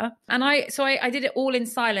border. And I did it all in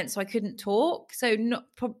silence, so I couldn't talk. So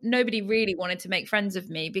nobody really wanted to make friends with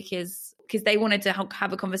me because they wanted to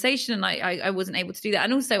have a conversation and I wasn't able to do that.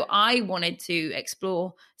 And also I wanted to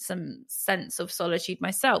explore some sense of solitude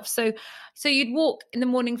myself. So you'd walk in the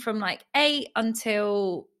morning from like 8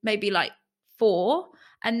 until maybe like 4.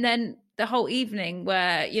 And then the whole evening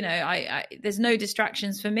where, you know, I there's no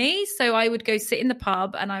distractions for me. So I would go sit in the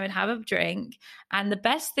pub and I would have a drink. And the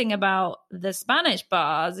best thing about the Spanish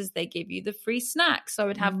bars is they give you the free snacks. So I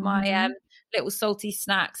would have my little salty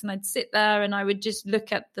snacks and I'd sit there and I would just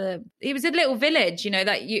look at it was a little village, you know,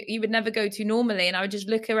 that you would never go to normally. And I would just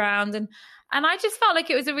look around and I just felt like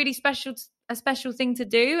it was a really special thing to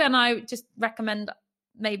do. And I just recommend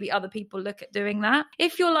maybe other people look at doing that.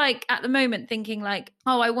 If you're like at the moment thinking like,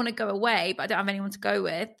 oh, I want to go away, but I don't have anyone to go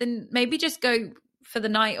with, then maybe just go for the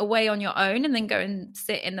night away on your own and then go and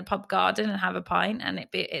sit in the pub garden and have a pint and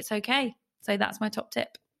it's okay. So that's my top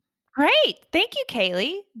tip. Great. Thank you,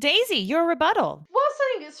 Kaylee. Daisy, your rebuttal. Whilst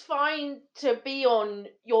I think it's fine to be on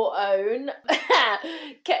your own,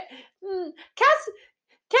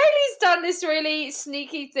 Kaylee's done this really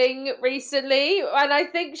sneaky thing recently, and I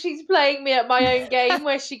think she's playing me at my own game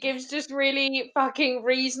where she gives just really fucking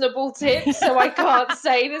reasonable tips, so I can't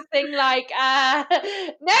say the thing like,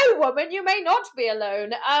 no, woman, you may not be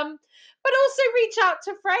alone. But also reach out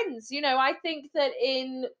to friends. You know, I think that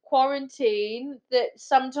in quarantine that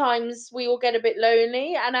sometimes we all get a bit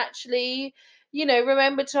lonely and actually, you know,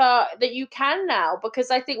 remember that you can now,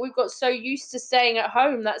 because I think we've got so used to staying at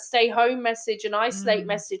home. That stay home message and isolate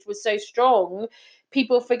message was so strong.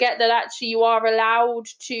 People forget that actually you are allowed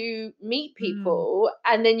to meet people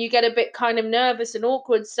and then you get a bit kind of nervous and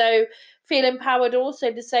awkward. So feel empowered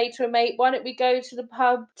also to say to a mate, why don't we go to the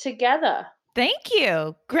pub together? Thank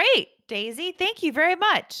you. Great. Daisy, thank you very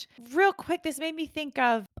much. Real quick, this made me think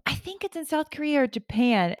of, I think it's in South Korea or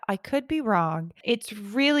Japan. I could be wrong. It's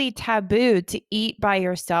really taboo to eat by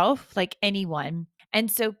yourself, like anyone.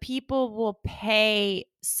 And so people will pay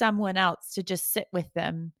someone else to just sit with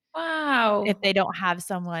them. Wow. If they don't have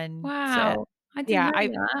someone. Wow. I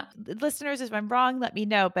didn't know that. Listeners, if I'm wrong, let me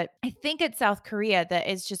know. But I think it's South Korea that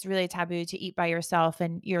it's just really taboo to eat by yourself,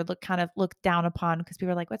 and you're kind of looked down upon because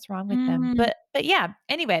people are like, what's wrong with them? But yeah,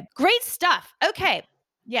 anyway, great stuff. Okay.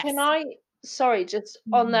 Yes. Can I, sorry, just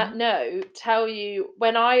on that note, tell you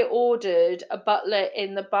when I ordered a butler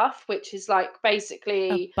in the buff, which is like basically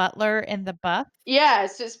a butler in the buff? Yeah,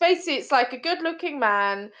 so it's like a good looking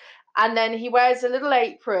man, and then he wears a little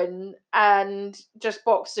apron and just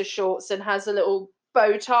boxer shorts and has a little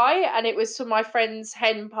bow tie, and it was for my friend's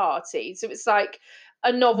hen party. So it's like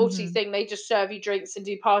a novelty thing. They just serve you drinks and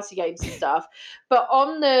do party games and stuff. But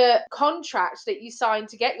on the contract that you sign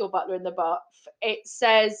to get your butler in the buff, it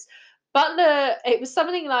says butler, it was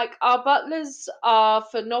something like, our butlers are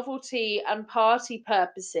for novelty and party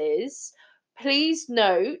purposes. Please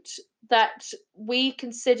note that we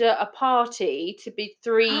consider a party to be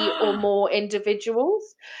 3 or more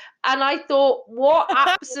individuals. And I thought, what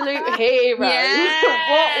absolute hero,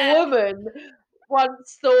 what woman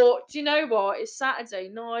once thought, do you know what? It's Saturday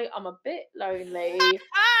night, I'm a bit lonely.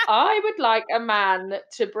 I would like a man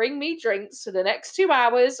to bring me drinks for the next 2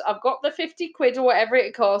 hours. I've got the 50 quid or whatever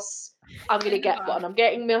it costs. I'm going to get one. I'm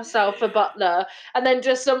getting myself a butler. And then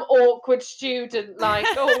just some awkward student like,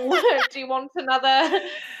 oh, do you want another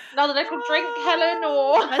little drink, Helen?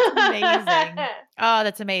 Or That's amazing. Oh,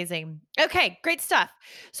 that's amazing. Okay, great stuff.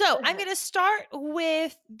 So I'm going to start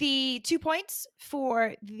with the 2 points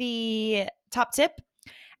for the top tip.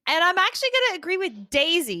 And I'm actually going to agree with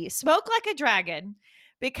Daisy, smoke like a dragon,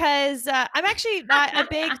 because I'm actually not a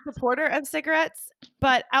big supporter of cigarettes,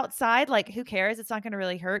 but outside, like, who cares? It's not going to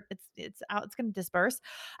really hurt. It's going to disperse.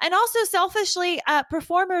 And also, selfishly,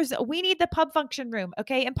 performers, we need the pub function room,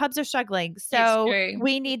 okay? And pubs are struggling, so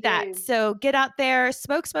we need that. So get out there,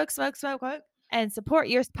 smoke, and support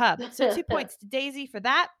your pub. So 2 points to Daisy for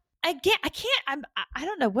that. I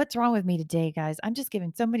don't know what's wrong with me today, guys. I'm just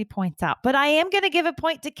giving so many points out, but I am going to give a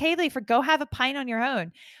point to Kaylee for go have a pint on your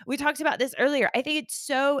own. We talked about this earlier. I think it's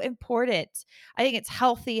so important. I think it's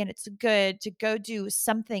healthy and it's good to go do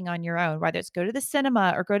something on your own, whether it's go to the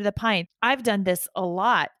cinema or go to the pint. I've done this a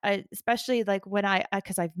lot, especially like when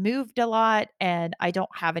because I've moved a lot and I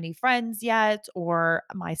don't have any friends yet, or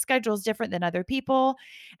my schedule is different than other people.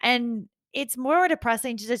 And it's more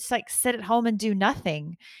depressing to just like sit at home and do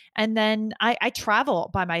nothing. And then I travel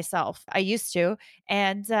by myself. I used to.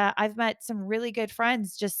 And I've met some really good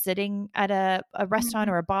friends just sitting at a restaurant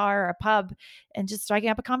or a bar or a pub and just striking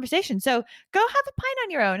up a conversation. So go have a pint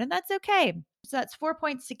on your own, and that's okay. So that's 4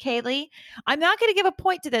 points to Kaylee. I'm not going to give a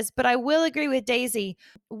point to this, but I will agree with Daisy.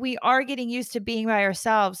 We are getting used to being by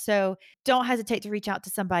ourselves. So don't hesitate to reach out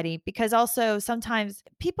to somebody, because also sometimes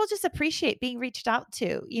people just appreciate being reached out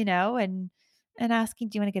to, and asking,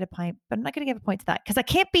 do you want to get a pint? But I'm not going to give a point to that because I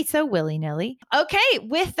can't be so willy-nilly. Okay,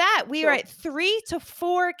 with that, we are at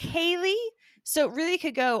 3-4, Kaylee. So it really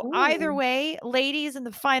could go either way, ladies, in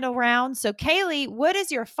the final round. So Kaylee, what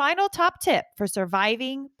is your final top tip for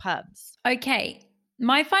surviving pubs? Okay,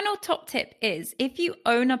 my final top tip is, if you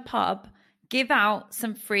own a pub, give out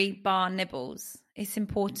some free bar nibbles. It's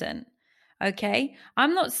important. Okay,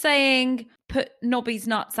 I'm not saying put Nobby's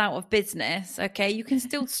Nuts out of business. Okay, you can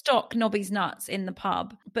still stock Nobby's Nuts in the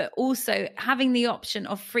pub, but also having the option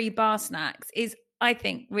of free bar snacks is, I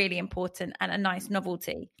think, really important and a nice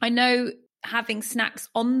novelty. I know having snacks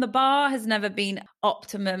on the bar has never been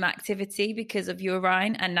optimum activity because of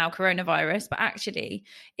urine and now coronavirus, but actually,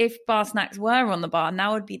 if bar snacks were on the bar,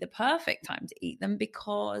 now would be the perfect time to eat them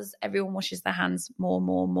because everyone washes their hands more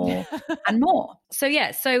and more. So yeah,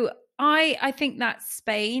 so I think that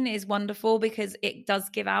Spain is wonderful because it does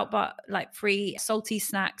give out but like free salty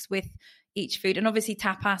snacks with each food. And obviously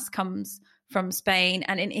tapas comes from Spain,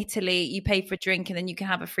 and in Italy you pay for a drink and then you can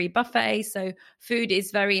have a free buffet. So food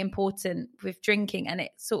is very important with drinking, and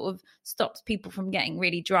it sort of stops people from getting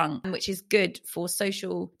really drunk, which is good for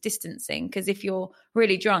social distancing, because if you're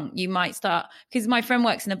really drunk you might start, because my friend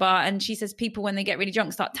works in a bar and she says people when they get really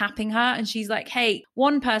drunk start tapping her, and she's like, hey,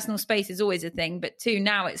 1, personal space is always a thing, but 2,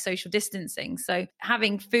 now it's social distancing, so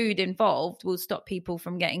having food involved will stop people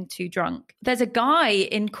from getting too drunk. There's a guy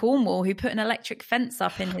in Cornwall who put an electric fence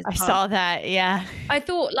up in his pub. I saw that. Yeah. I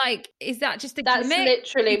thought, like, is that just a That's gimmick?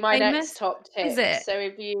 literally my next top tip. Is it? So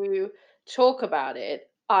if you talk about it,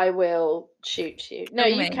 I will shoot you. No,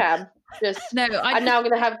 you can. I'm now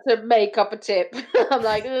going to have to make up a tip. I'm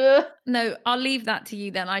like, ugh. No, I'll leave that to you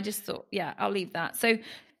then. I just thought, yeah, I'll leave that. So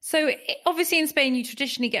obviously in Spain, you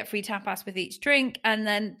traditionally get free tapas with each drink. And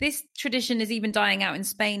then this tradition is even dying out in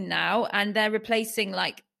Spain now. And they're replacing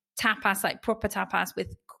like tapas, like proper tapas,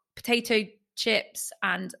 with potato chips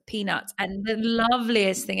and peanuts, and the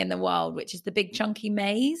loveliest thing in the world, which is the big chunky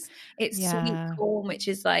maize. It's sweet corn, which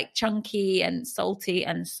is like chunky and salty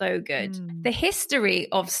and so good. The history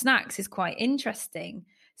of snacks is quite interesting.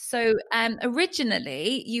 So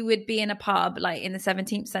originally you would be in a pub like in the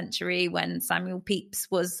 17th century when Samuel Pepys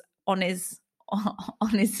was on his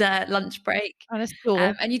lunch break on a stool,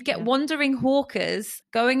 and you'd get wandering hawkers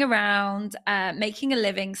going around making a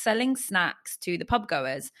living selling snacks to the pub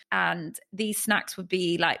goers, and these snacks would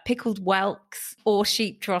be like pickled whelks or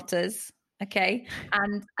sheep trotters. Okay.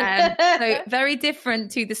 And so very different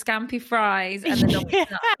to the scampi fries and the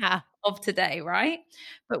nuts of today, right?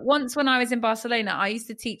 But once when I was in Barcelona, I used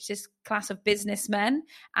to teach this class of businessmen,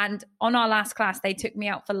 and on our last class they took me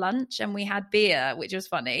out for lunch and we had beer, which was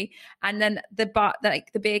funny, and then the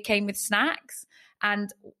beer came with snacks,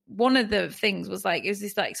 and one of the things was like it was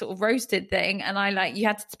this like sort of roasted thing, and you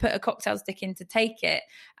had to put a cocktail stick in to take it,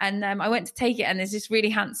 and I went to take it, and there's this really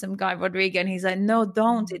handsome guy, Rodrigo, and he's like, "No,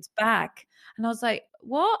 don't, it's back." And I was like,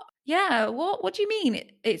 "What? Yeah, what do you mean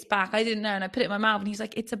it's back?" I didn't know. And I put it in my mouth and he's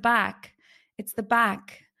like, "It's a back. It's the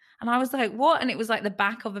back." And I was like, "What?" And it was like the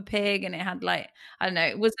back of a pig, and it had like, I don't know,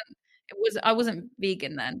 I wasn't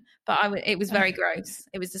vegan then, but it was very gross.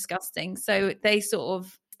 It was disgusting. So they sort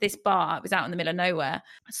of, this bar, it was out in the middle of nowhere,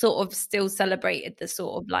 sort of still celebrated the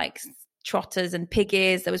sort of like trotters and pig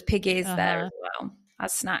ears. There was pig ears there as well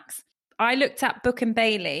as snacks. I looked at Book and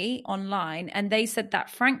Bailey online, and they said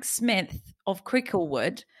that Frank Smith of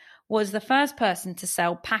Cricklewood was the first person to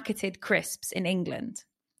sell packeted crisps in England.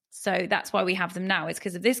 So that's why we have them now. It's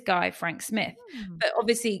because of this guy, Frank Smith. But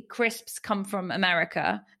obviously crisps come from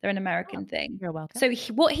America. They're an American thing. You're welcome. So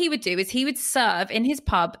what he would do is he would serve in his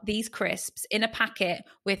pub these crisps in a packet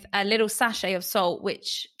with a little sachet of salt,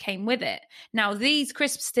 which came with it. Now, these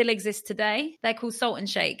crisps still exist today. They're called Salt and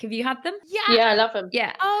Shake. Have you had them? Yeah, I love them.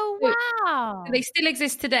 Yeah. Oh, wow. They still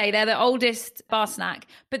exist today. They're the oldest bar snack.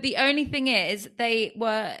 But the only thing is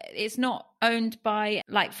it's not owned by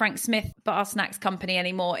like Frank Smith Bar Snacks Company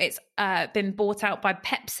anymore. It's been bought out by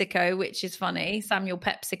PepsiCo, which is funny. Samuel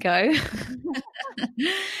PepsiCo.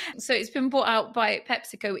 So it's been bought out by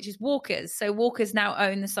PepsiCo, which is Walker's. So Walker's now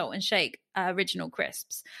own the Salt and Shake original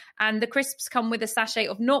crisps. And the crisps come with a sachet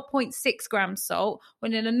of 0.6 grams salt,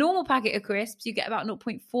 when in a normal packet of crisps, you get about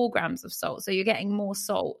 0.4 grams of salt. So you're getting more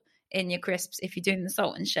salt in your crisps if you're doing the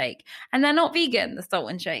Salt and Shake. And they're not vegan, the Salt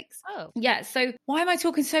and Shakes. Oh. Yeah. So why am I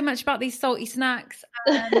talking so much about these salty snacks?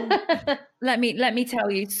 Let me tell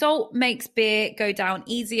you, salt makes beer go down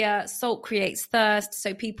easier. Salt creates thirst,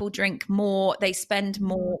 so people drink more, they spend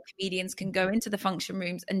more. Comedians can go into the function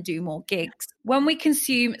rooms and do more gigs. When we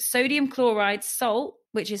consume sodium chloride salt,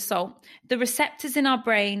 which is salt, the receptors in our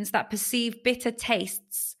brains that perceive bitter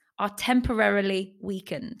tastes are temporarily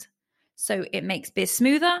weakened. So it makes beer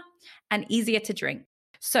smoother and easier to drink.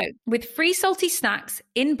 So with free salty snacks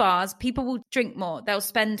in bars, people will drink more, they'll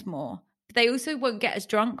spend more. They also won't get as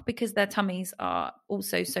drunk because their tummies are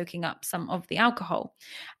also soaking up some of the alcohol.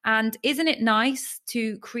 And isn't it nice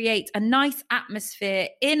to create a nice atmosphere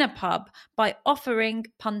in a pub by offering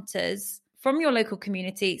punters from your local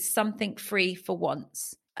community something free for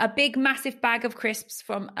once? A big, massive bag of crisps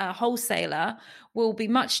from a wholesaler will be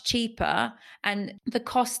much cheaper, and the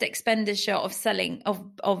cost expenditure of selling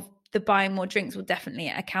of the buying more drinks will definitely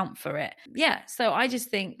account for it. Yeah, so I just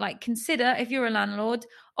think, like, consider, if you're a landlord,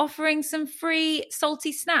 offering some free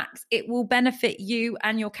salty snacks. It will benefit you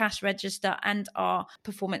and your cash register and our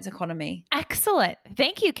performance economy. Excellent.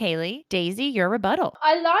 Thank you, Kaylee. Daisy, your rebuttal.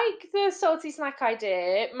 I like the salty snack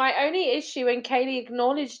idea. My only issue, and Kaylee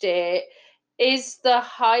acknowledged it, is the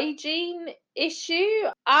hygiene issue.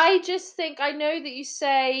 I just think, I know that you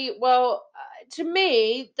say, well, to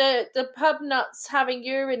me, the pub nuts having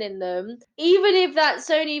urine in them, even if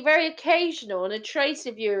that's only very occasional and a trace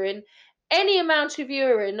of urine, any amount of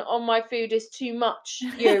urine on my food is too much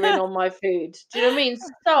urine on my food. Do you know what I mean?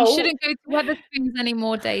 Salt. You shouldn't go to Wetherspoons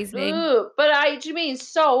anymore, Daisy. But do you mean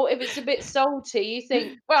salt? If it's a bit salty, you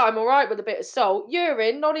think, well, I'm all right with a bit of salt.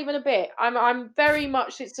 Urine, not even a bit. I'm very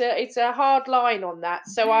much. It's a hard line on that.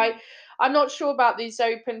 So I'm not sure about these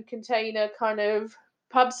open container kind of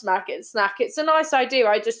pub snack. It's a nice idea.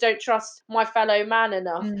 I just don't trust my fellow man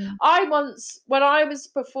enough. I once, when I was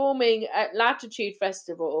performing at Latitude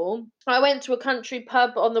Festival, I went to a country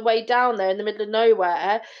pub on the way down there in the middle of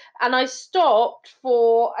nowhere, and I stopped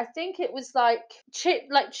for, I think it was like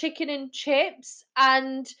chicken and chips,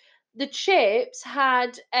 and the chips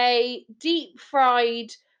had a deep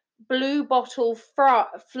fried blue bottle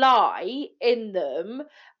fly in them.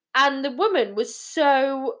 And the woman was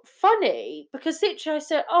so funny because literally I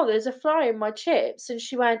said, "Oh, there's a fly in my chips," and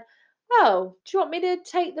she went, oh, do you want me to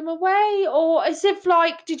take them away? Or as if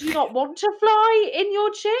like, did you not want to fly in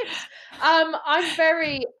your chips?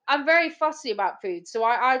 I'm very fussy about food. So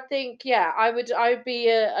I think, yeah, I would be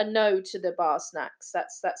a no to the bar snacks.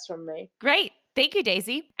 That's from me. Great. Thank you,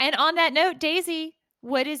 Daisy. And on that note, Daisy,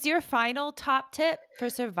 what is your final top tip for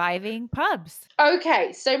surviving pubs?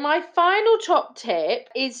 Okay, so my final top tip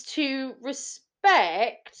is to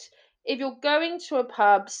respect, if you're going to a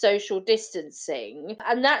pub, social distancing.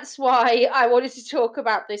 And that's why I wanted to talk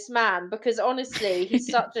about this man, because honestly, he's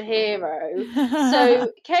such a hero.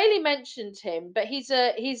 So Kaylee mentioned him, but he's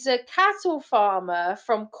a cattle farmer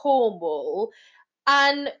from Cornwall.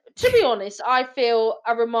 And to be honest, I feel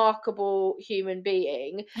a remarkable human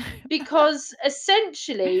being, because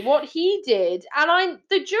essentially what he did, and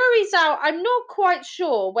the jury's out, I'm not quite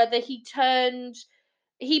sure whether he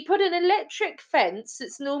put an electric fence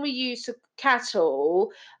that's normally used for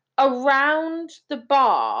cattle around the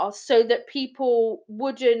bar so that people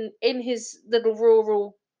wouldn't, in his little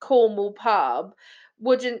rural Cornwall pub,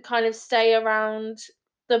 wouldn't kind of stay around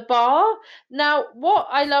the bar. Now, what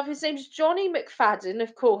I love, his name's Johnny McFadden,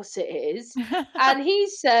 of course it is. And he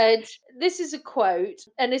said, this is a quote,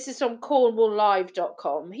 and this is from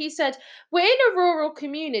cornwalllive.com. He said, "We're in a rural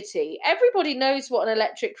community. Everybody knows what an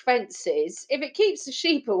electric fence is. If it keeps the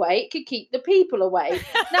sheep away, it could keep the people away."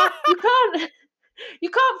 Now, you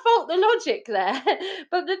can't fault the logic there.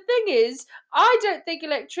 But the thing is, I don't think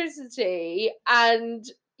electricity and,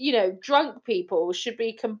 drunk people should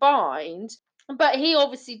be combined. But he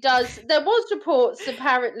obviously does. There was reports,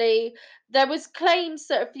 apparently there was claims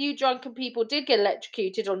that a few drunken people did get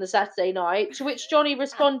electrocuted on the Saturday night, to which Johnny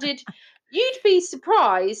responded, "You'd be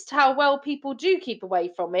surprised how well people do keep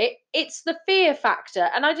away from it. It's the fear factor."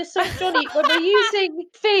 And I just thought, Johnny, when we're using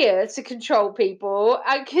fear to control people,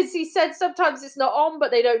 because he said sometimes it's not on,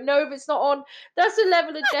 but they don't know if it's not on, that's a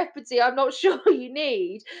level of jeopardy I'm not sure you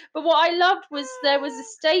need. But what I loved was there was a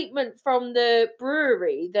statement from the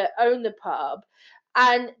brewery that owned the pub,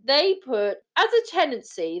 and they put, as a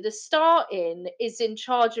tenancy, the Star Inn is in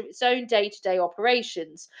charge of its own day to day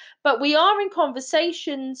operations. But we are in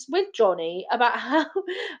conversations with Johnny about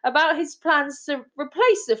about his plans to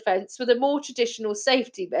replace the fence with a more traditional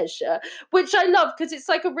safety measure, which I love, because it's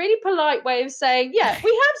like a really polite way of saying, yeah,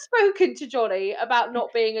 we have spoken to Johnny about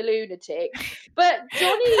not being a lunatic. But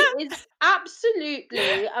Johnny is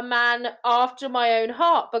absolutely a man after my own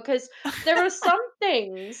heart, because there are some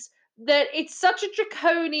things that it's such a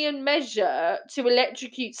draconian measure to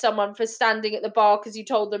electrocute someone for standing at the bar because you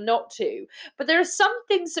told them not to. But there are some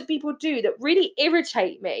things that people do that really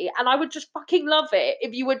irritate me, and I would just fucking love it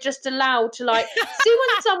if you were just allowed to, like, see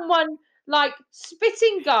when someone like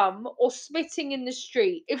spitting gum or spitting in the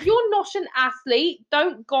street. If you're not an athlete,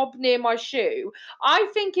 don't gob near my shoe. I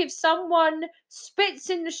think if someone spits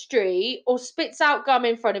in the street or spits out gum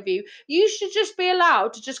in front of you, you should just be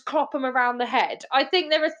allowed to just clop them around the head. I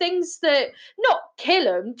think there are things that, not kill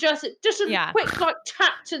them, just a Yeah. quick like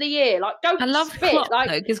tap to the ear. Like, don't I love spit. clop Like,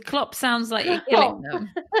 though, because clop sounds like you're killing them.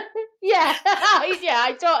 yeah, yeah.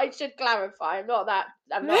 I thought I should clarify. I'm not that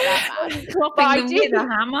bad. Clopping But I them do. with a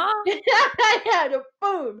hammer. Yeah, the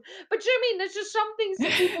boom. But do you know what I mean? There's just some things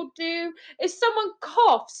that people do. If someone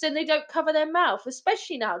coughs and they don't cover their mouth,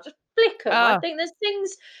 especially now, just flick them. I Oh, think there's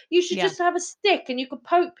things you should yeah. just have a stick and you could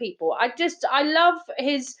poke people. I love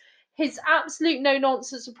his absolute no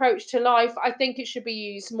nonsense approach to life. I think it should be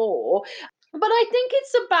used more. But I think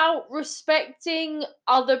it's about respecting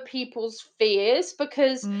other people's fears,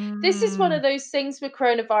 because this is one Mm. of those things with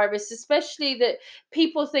coronavirus, especially that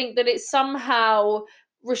people think that it's somehow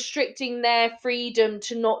restricting their freedom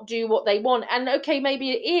to not do what they want. And okay,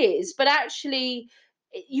 maybe it is, but actually,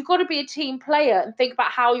 you've got to be a team player and think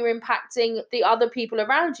about how you're impacting the other people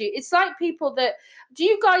around you. It's like people that, do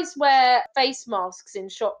you guys wear face masks in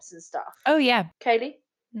shops and stuff? Oh, yeah. Kaylee?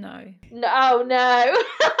 No. No, oh no.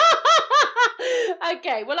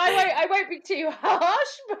 Okay, well, I won't be too harsh,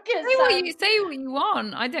 because Say what you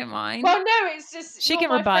want. I don't mind. well, no, it's just She you're can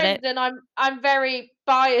my rebut friend, it. and I'm very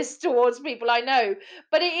biased towards people I know.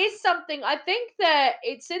 But it is something, I think that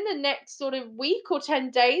it's in the next sort of week or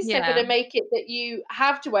 10 days they're Yeah. gonna make it that you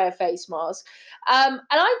have to wear a face mask. And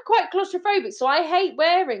I'm quite claustrophobic, so I hate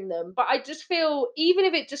wearing them, but I just feel, even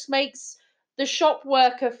if it just makes the shop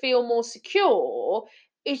worker feel more secure,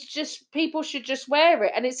 it's just, people should just wear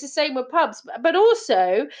it. And it's the same with pubs. But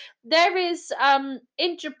also, there is,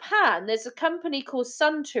 in Japan, there's a company called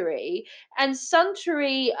Suntory, and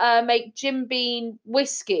Suntory make Jim Beam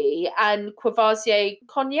whiskey and Courvoisier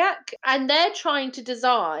cognac, and they're trying to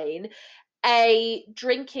design a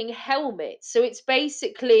drinking helmet. So it's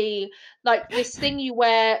basically like this thing you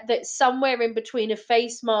wear that's somewhere in between a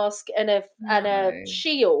face mask and a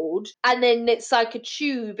shield, and then it's like a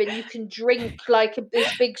tube, and you can drink like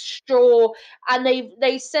this big straw. And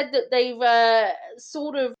they said that they've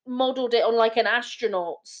sort of modeled it on like an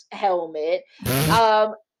astronaut's helmet.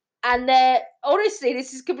 And they're honestly,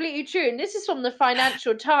 this is completely true. And this is from the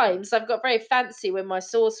Financial Times. I've got very fancy with my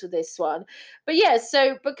source for this one. But yeah,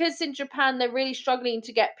 so because in Japan, they're really struggling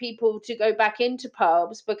to get people to go back into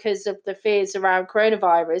pubs because of the fears around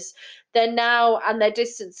coronavirus. They're now, and their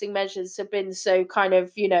distancing measures have been so kind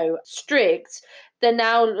of, strict. They're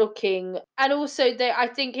now looking, and also I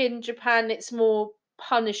think in Japan, it's more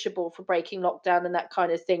punishable for breaking lockdown and that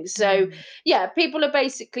kind of thing. So yeah, people are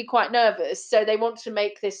basically quite nervous, so they want to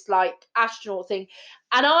make this like astronaut thing.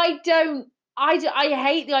 And I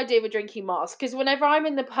hate the idea of a drinking mask, because whenever I'm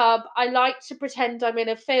in the pub, I like to pretend I'm in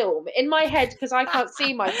a film in my head, because I can't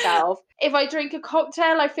see myself. If I drink a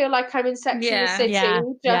cocktail, I feel like I'm in Sex and the City,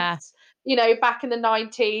 back in the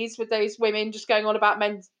 90s, with those women just going on about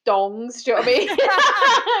men's dongs. Do you know what I mean?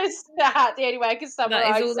 It's the only way I can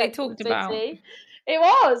summarize that is all Sex they talked about. It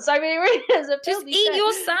was. I mean, it really is. Just eat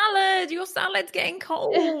your salad. Your salad's getting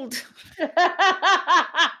cold. But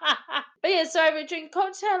yeah, so I would drink a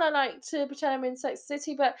cocktail. I like to pretend I'm in Sex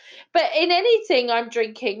City, but in anything I'm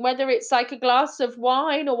drinking, whether it's like a glass of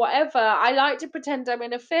wine or whatever, I like to pretend I'm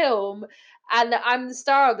in a film and I'm the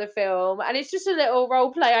star of the film, and it's just a little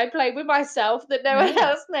role play I play with myself that no one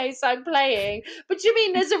else knows I'm playing. But you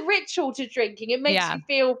mean there's a ritual to drinking? It makes you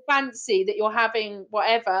feel fancy that you're having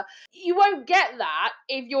whatever. You won't get that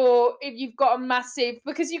if you've got a massive,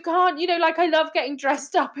 because you can't, like, I love getting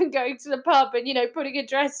dressed up and going to the pub and putting a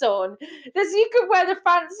dress on. You could wear the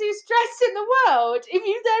fanciest dress in the world. If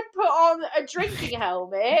you then put on a drinking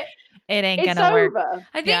helmet, it ain't gonna work.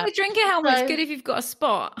 I think the drinking helmet's good if you've got a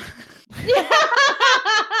spot.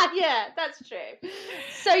 Yeah, that's true.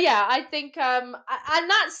 So yeah, I think and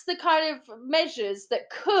that's the kind of measures that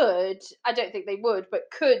I don't think they would,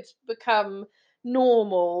 but could become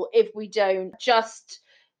normal if we don't just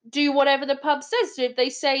do whatever the pub says. So if they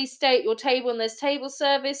say stay at your table and there's table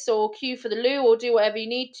service, or queue for the loo, or do whatever you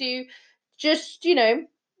need to, just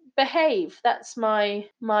behave. That's my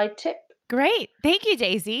tip. Great. Thank you,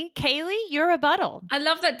 Daisy. Kaylee, your rebuttal. I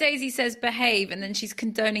love that Daisy says behave, and then she's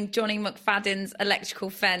condoning Johnny McFadden's electrical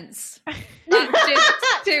fence. That's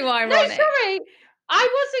just too ironic. No, sorry. I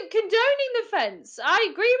wasn't condoning the fence. I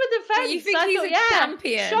agree with the fence. But you think he's a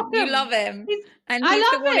champion. You love him. And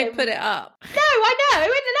he's the one who put it up. No, I know.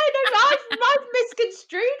 No, I've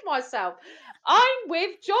misconstrued myself. I'm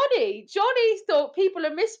with Johnny. Johnny thought people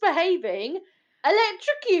are misbehaving.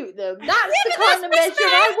 Electrocute them. That's the kind of measure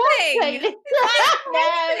I want.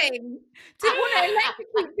 To want to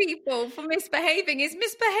electrocute people for misbehaving is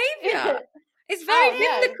misbehavior. It's very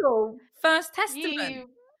biblical. First Testament.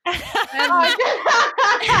 But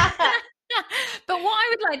what I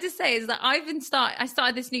would like to say is that I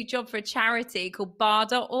started this new job for a charity called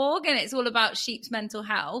bar.org, and it's all about sheep's mental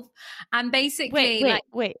health. And basically,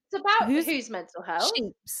 wait. It's about whose mental health?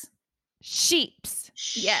 Sheep's.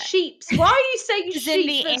 Yeah. Sheep's. Why are you saying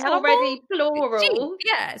sheep? It's already plural. Sheep.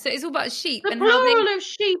 Yeah, so it's all about sheep. The plural of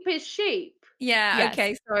sheep is sheep. Yeah, yes.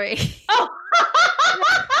 Okay, sorry. Oh.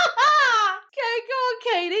 Okay, go on,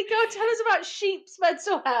 Katie. Go tell us about sheep's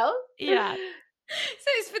mental health. Yeah. So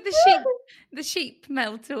it's for the sheep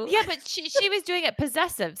mental. Yeah, but she was doing it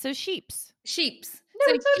possessive, so sheep's. No,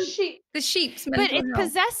 so it's not sheep. The sheep's mental But it's health.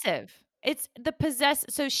 possessive. It's the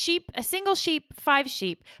so sheep, a single sheep, 5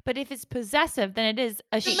 sheep. But if it's possessive, then it is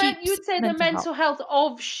a sheep. You'd say the mental health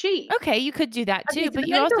of sheep. Okay, you could do that too. But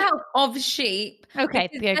the mental health of sheep. Okay,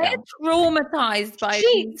 there you go. Traumatized by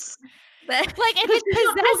sheeps. Like if it's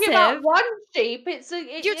possessive, about one sheep.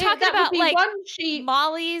 You're talking about like one sheep.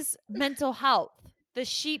 Molly's mental health. The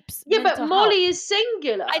sheep's but Molly is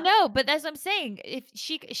singular. I know, but that's what I'm saying. If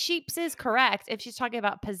sheep's is correct, if she's talking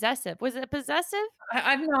about possessive, was it possessive?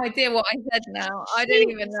 I have no idea what I said now. I don't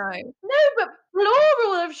even know. No, but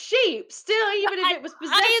plural of sheep. Still, even if it was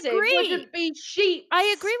possessive, wouldn't be sheep.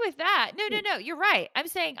 I agree with that. No. You're right. I'm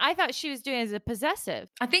saying I thought she was doing it as a possessive.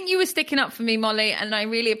 I think you were sticking up for me, Molly, and I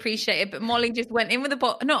really appreciate it. But Molly just went in with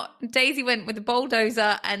Daisy went with the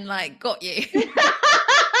bulldozer and like got you.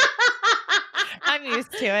 I'm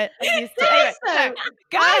used to it. Anyway,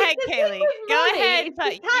 go ahead, Kaylee. Go ahead. It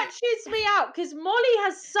catches me out because Molly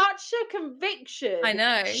has such a conviction. I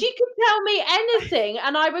know. She could tell me anything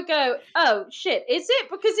and I would go, oh shit, is it?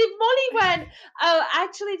 Because if Molly went, oh,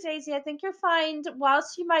 actually, Daisy, I think you'll find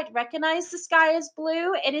whilst you might recognize the sky as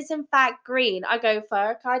blue, it is in fact green. I go,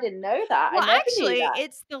 fuck, I didn't know that. Well, I never actually, knew that.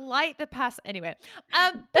 it's the light that passes. Anyway,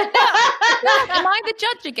 but no. Am I the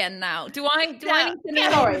judge again now? Do I need to know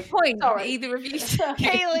the point? Either of you.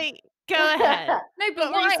 Kaylee, go ahead. No,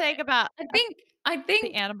 but what were you saying about? I think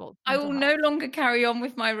the animals. I will no longer carry on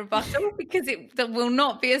with my rebuttal because that will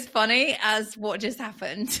not be as funny as what just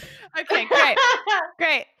happened. Okay, great.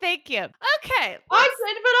 Great. Thank you. Okay. But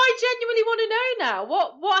I genuinely want to know now.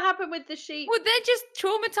 What happened with the sheep? Well, they're just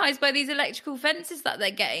traumatized by these electrical fences that they're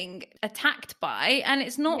getting attacked by, and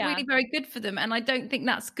it's not really very good for them. And I don't think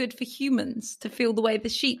that's good for humans to feel the way the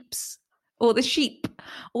sheep's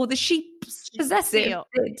possessive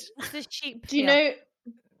did. The sheep. Do you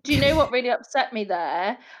know what really upset me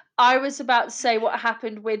there? I was about to say what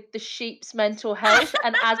happened with the sheep's mental health,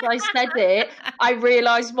 and as I said it, I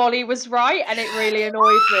realised Molly was right, and it really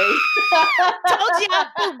annoyed me. Told you,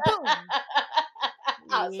 boom, boom.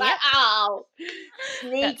 I was like, ow,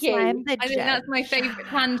 sneaky. I think that's my favourite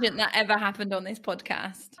tangent that ever happened on this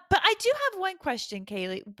podcast. But I do have one question,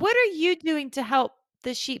 Kaylee. What are you doing to help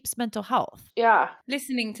the sheep's mental health? Yeah.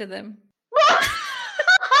 Listening to them.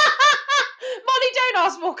 Molly, don't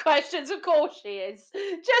ask more questions. Of course she is.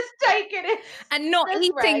 Just taking it. And not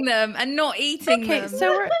eating them. Okay,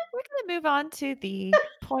 so we're going to move on to the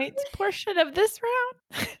points portion of this round.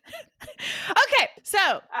 Okay,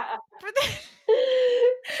 so.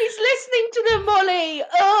 She's listening to them, Molly.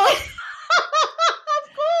 Oh. Of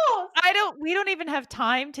course. We don't even have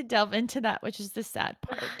time to delve into that, which is the sad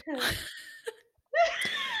part.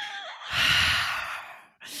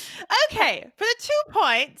 Okay, for the 2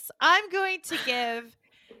 points, I'm going to give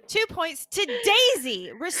 2 points to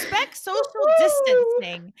Daisy. Respect social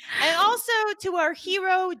distancing. And also to our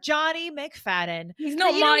hero, Johnny McFadden. He's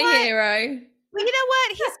not my hero. But you know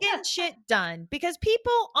what? He's getting shit done because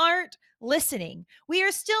people aren't listening. We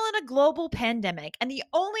are still in a global pandemic, and the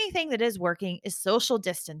only thing that is working is social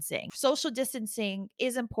distancing. Social distancing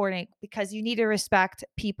is important because you need to respect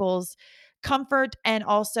people's comfort, and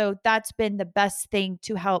also that's been the best thing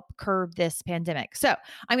to help curb this pandemic. So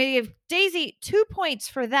I'm going to give Daisy 2 points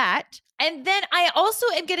for that. And then I also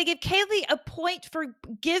am going to give Kaylee a point for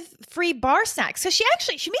give free bar snacks. So she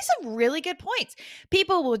made some really good points.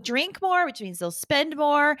 People will drink more, which means they'll spend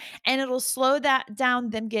more, and it'll slow that down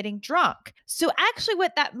them getting drunk. So actually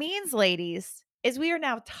what that means, ladies, is we are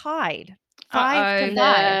now tied 5-5.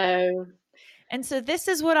 No. And so this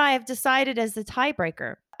is what I have decided as the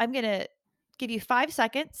tiebreaker. I'm going to give you 5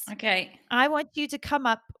 seconds. Okay. I want you to come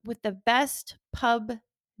up with the best pub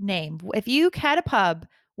name. If you had a pub,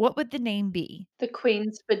 what would the name be? The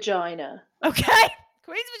Queen's Vagina. Okay.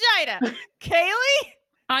 Queen's Vagina. Kaylee?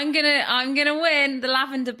 I'm gonna win the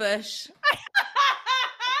Lavender Bush.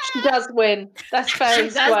 She does win. That's fair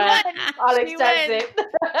and square. I'll accept it.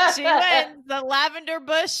 She wins. The Lavender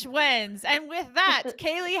Bush wins. And with that,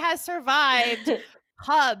 Kaylee has survived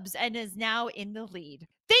pubs and is now in the lead.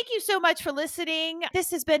 Thank you so much for listening. This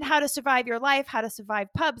has been How to Survive Your Life, How to Survive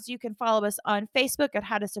Pubs. You can follow us on Facebook at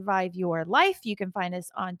How to Survive Your Life. You can find us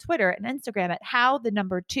on Twitter and Instagram at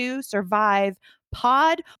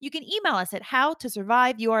how2survivepod. You can email us at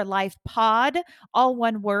howtosurviveyourlifepod, all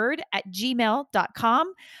one word, at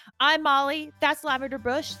gmail.com. I'm Molly. That's Lavender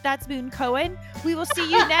Bush. That's Moon Cohen. We will see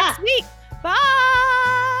you next week. Bye.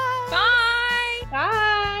 Bye.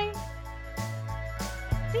 Bye.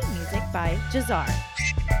 Theme music by Jazar.